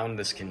around,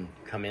 this can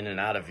come in and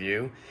out of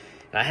view.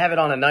 And I have it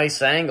on a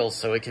nice angle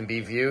so it can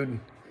be viewed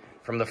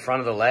from the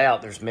front of the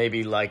layout. There's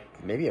maybe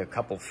a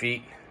couple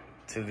feet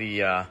to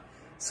the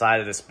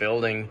side of this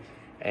building,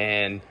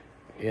 and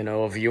you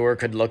know, a viewer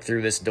could look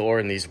through this door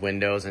and these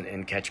windows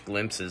and catch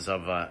glimpses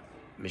of a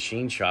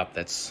machine shop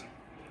that's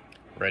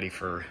ready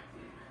for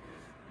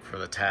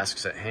the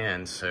tasks at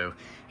hand. So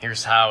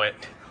here's how it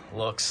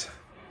looks.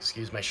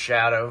 Excuse my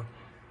shadow.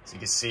 As you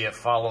can see, it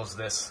follows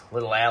this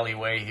little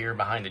alleyway here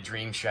behind the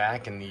Dream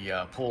Shack and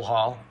the pool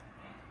hall.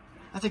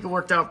 I think it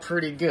worked out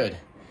pretty good.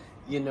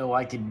 You know,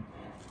 I could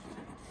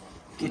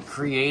get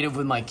creative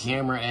with my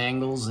camera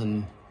angles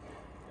and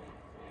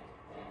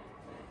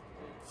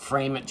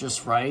frame it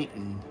just right,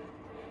 and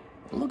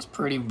it looks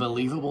pretty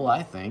believable,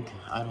 I think.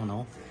 I don't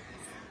know.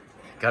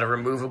 Got a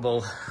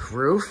removable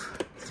roof,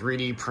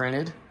 3D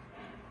printed,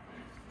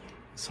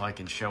 so I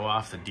can show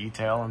off the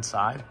detail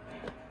inside.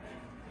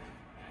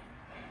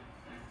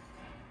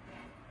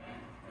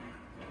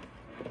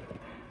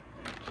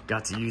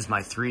 Got to use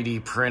my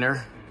 3D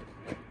printer,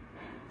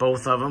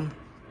 both of them.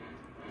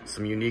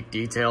 Some unique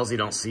details you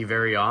don't see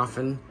very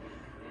often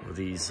with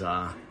these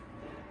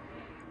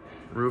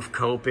roof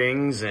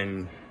copings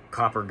and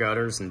copper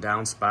gutters and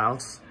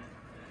downspouts.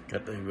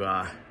 Got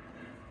to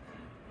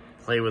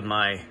play with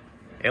my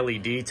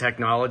LED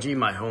technology,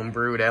 my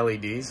homebrewed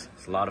LEDs.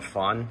 It's a lot of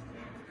fun.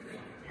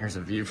 Here's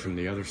a view from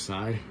the other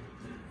side.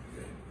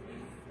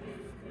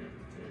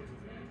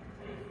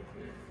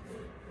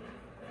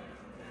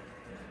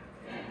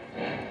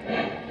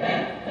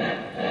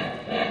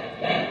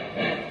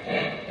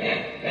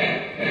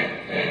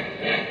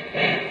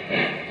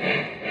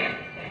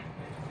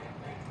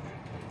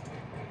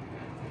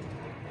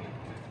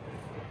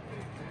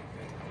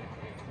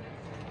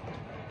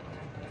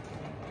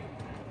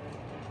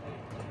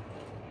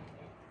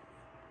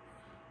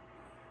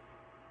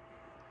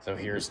 So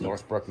here's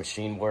Northbrook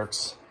Machine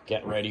Works.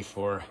 Get ready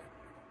for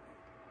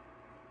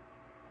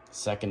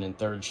second and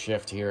third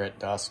shift here at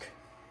dusk.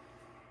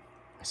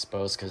 I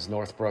suppose because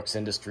Northbrook's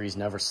industries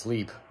never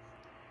sleep.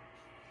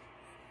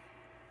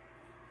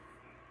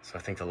 So I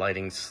think the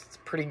lighting's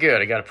pretty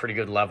good. I got a pretty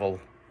good level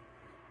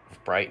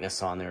of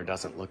brightness on there. It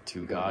doesn't look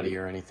too gaudy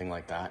or anything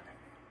like that.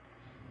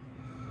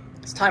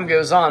 As time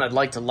goes on, I'd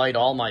like to light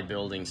all my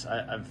buildings.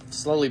 I've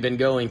slowly been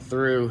going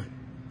through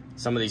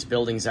some of these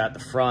buildings at the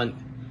front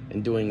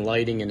and doing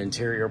lighting and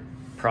interior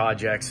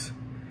projects.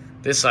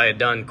 This I had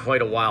done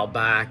quite a while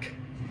back.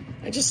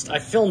 I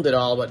filmed it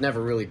all, but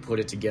never really put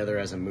it together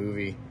as a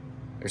movie.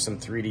 There's some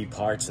 3D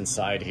parts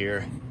inside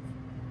here,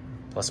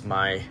 plus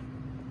my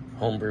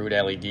homebrewed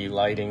LED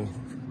lighting.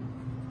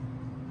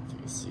 You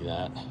can see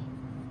that.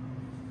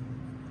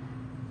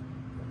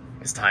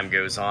 As time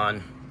goes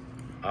on,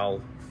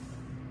 I'll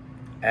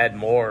add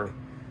more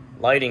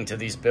lighting to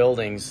these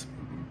buildings,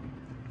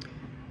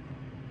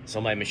 so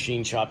my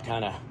machine shop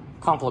kind of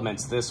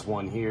complements this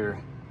one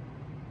here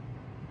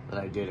that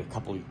I did a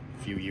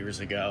few years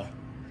ago.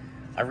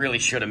 I really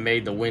should have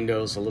made the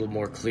windows a little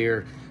more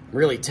clear. I'm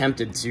really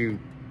tempted to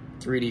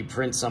 3D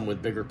print some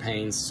with bigger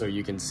panes so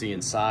you can see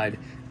inside,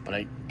 but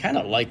I kind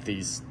of like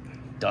these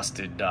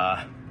dusted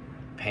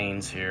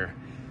panes here.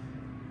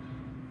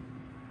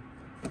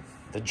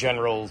 The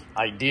general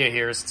idea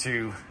here is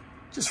to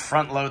just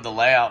front load the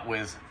layout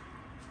with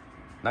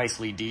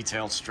nicely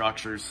detailed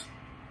structures,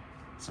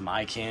 some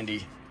eye candy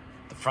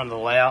at the front of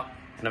the layout,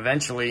 and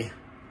eventually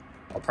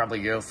I'll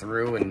probably go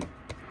through and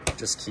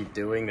just keep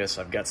doing this.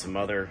 I've got some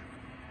other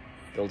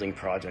building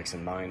projects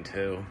in mind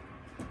too.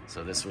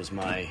 So this was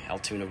my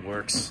Altoona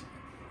Works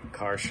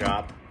car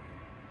shop.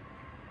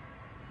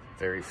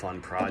 Very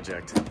fun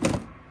project.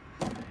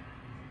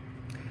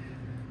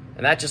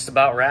 And that just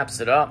about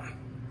wraps it up.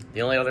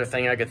 The only other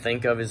thing I could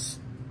think of is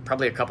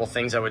probably a couple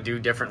things I would do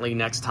differently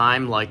next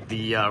time, like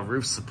the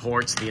roof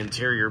supports, the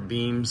interior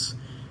beams.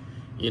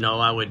 You know,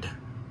 I would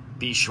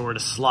be sure to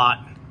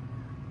slot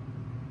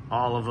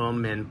all of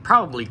them and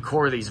probably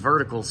core these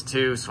verticals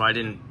too, so I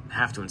didn't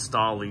have to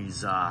install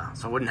these, so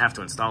I wouldn't have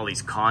to install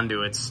these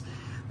conduits.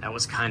 that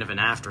was kind of an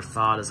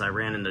afterthought as I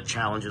ran into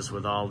challenges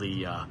with all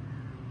the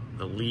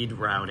lead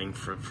routing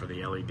for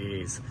the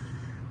LEDs.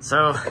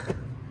 So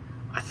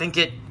I think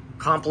it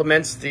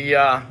complements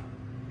the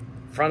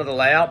front of the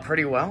layout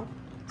pretty well.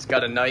 It's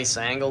got a nice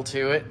angle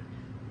to it,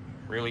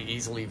 really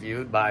easily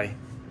viewed by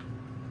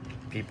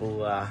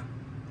people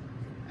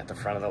at the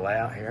front of the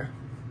layout here.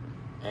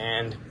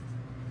 And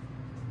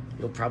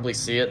you'll probably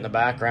see it in the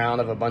background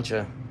of a bunch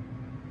of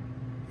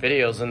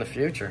videos in the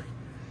future.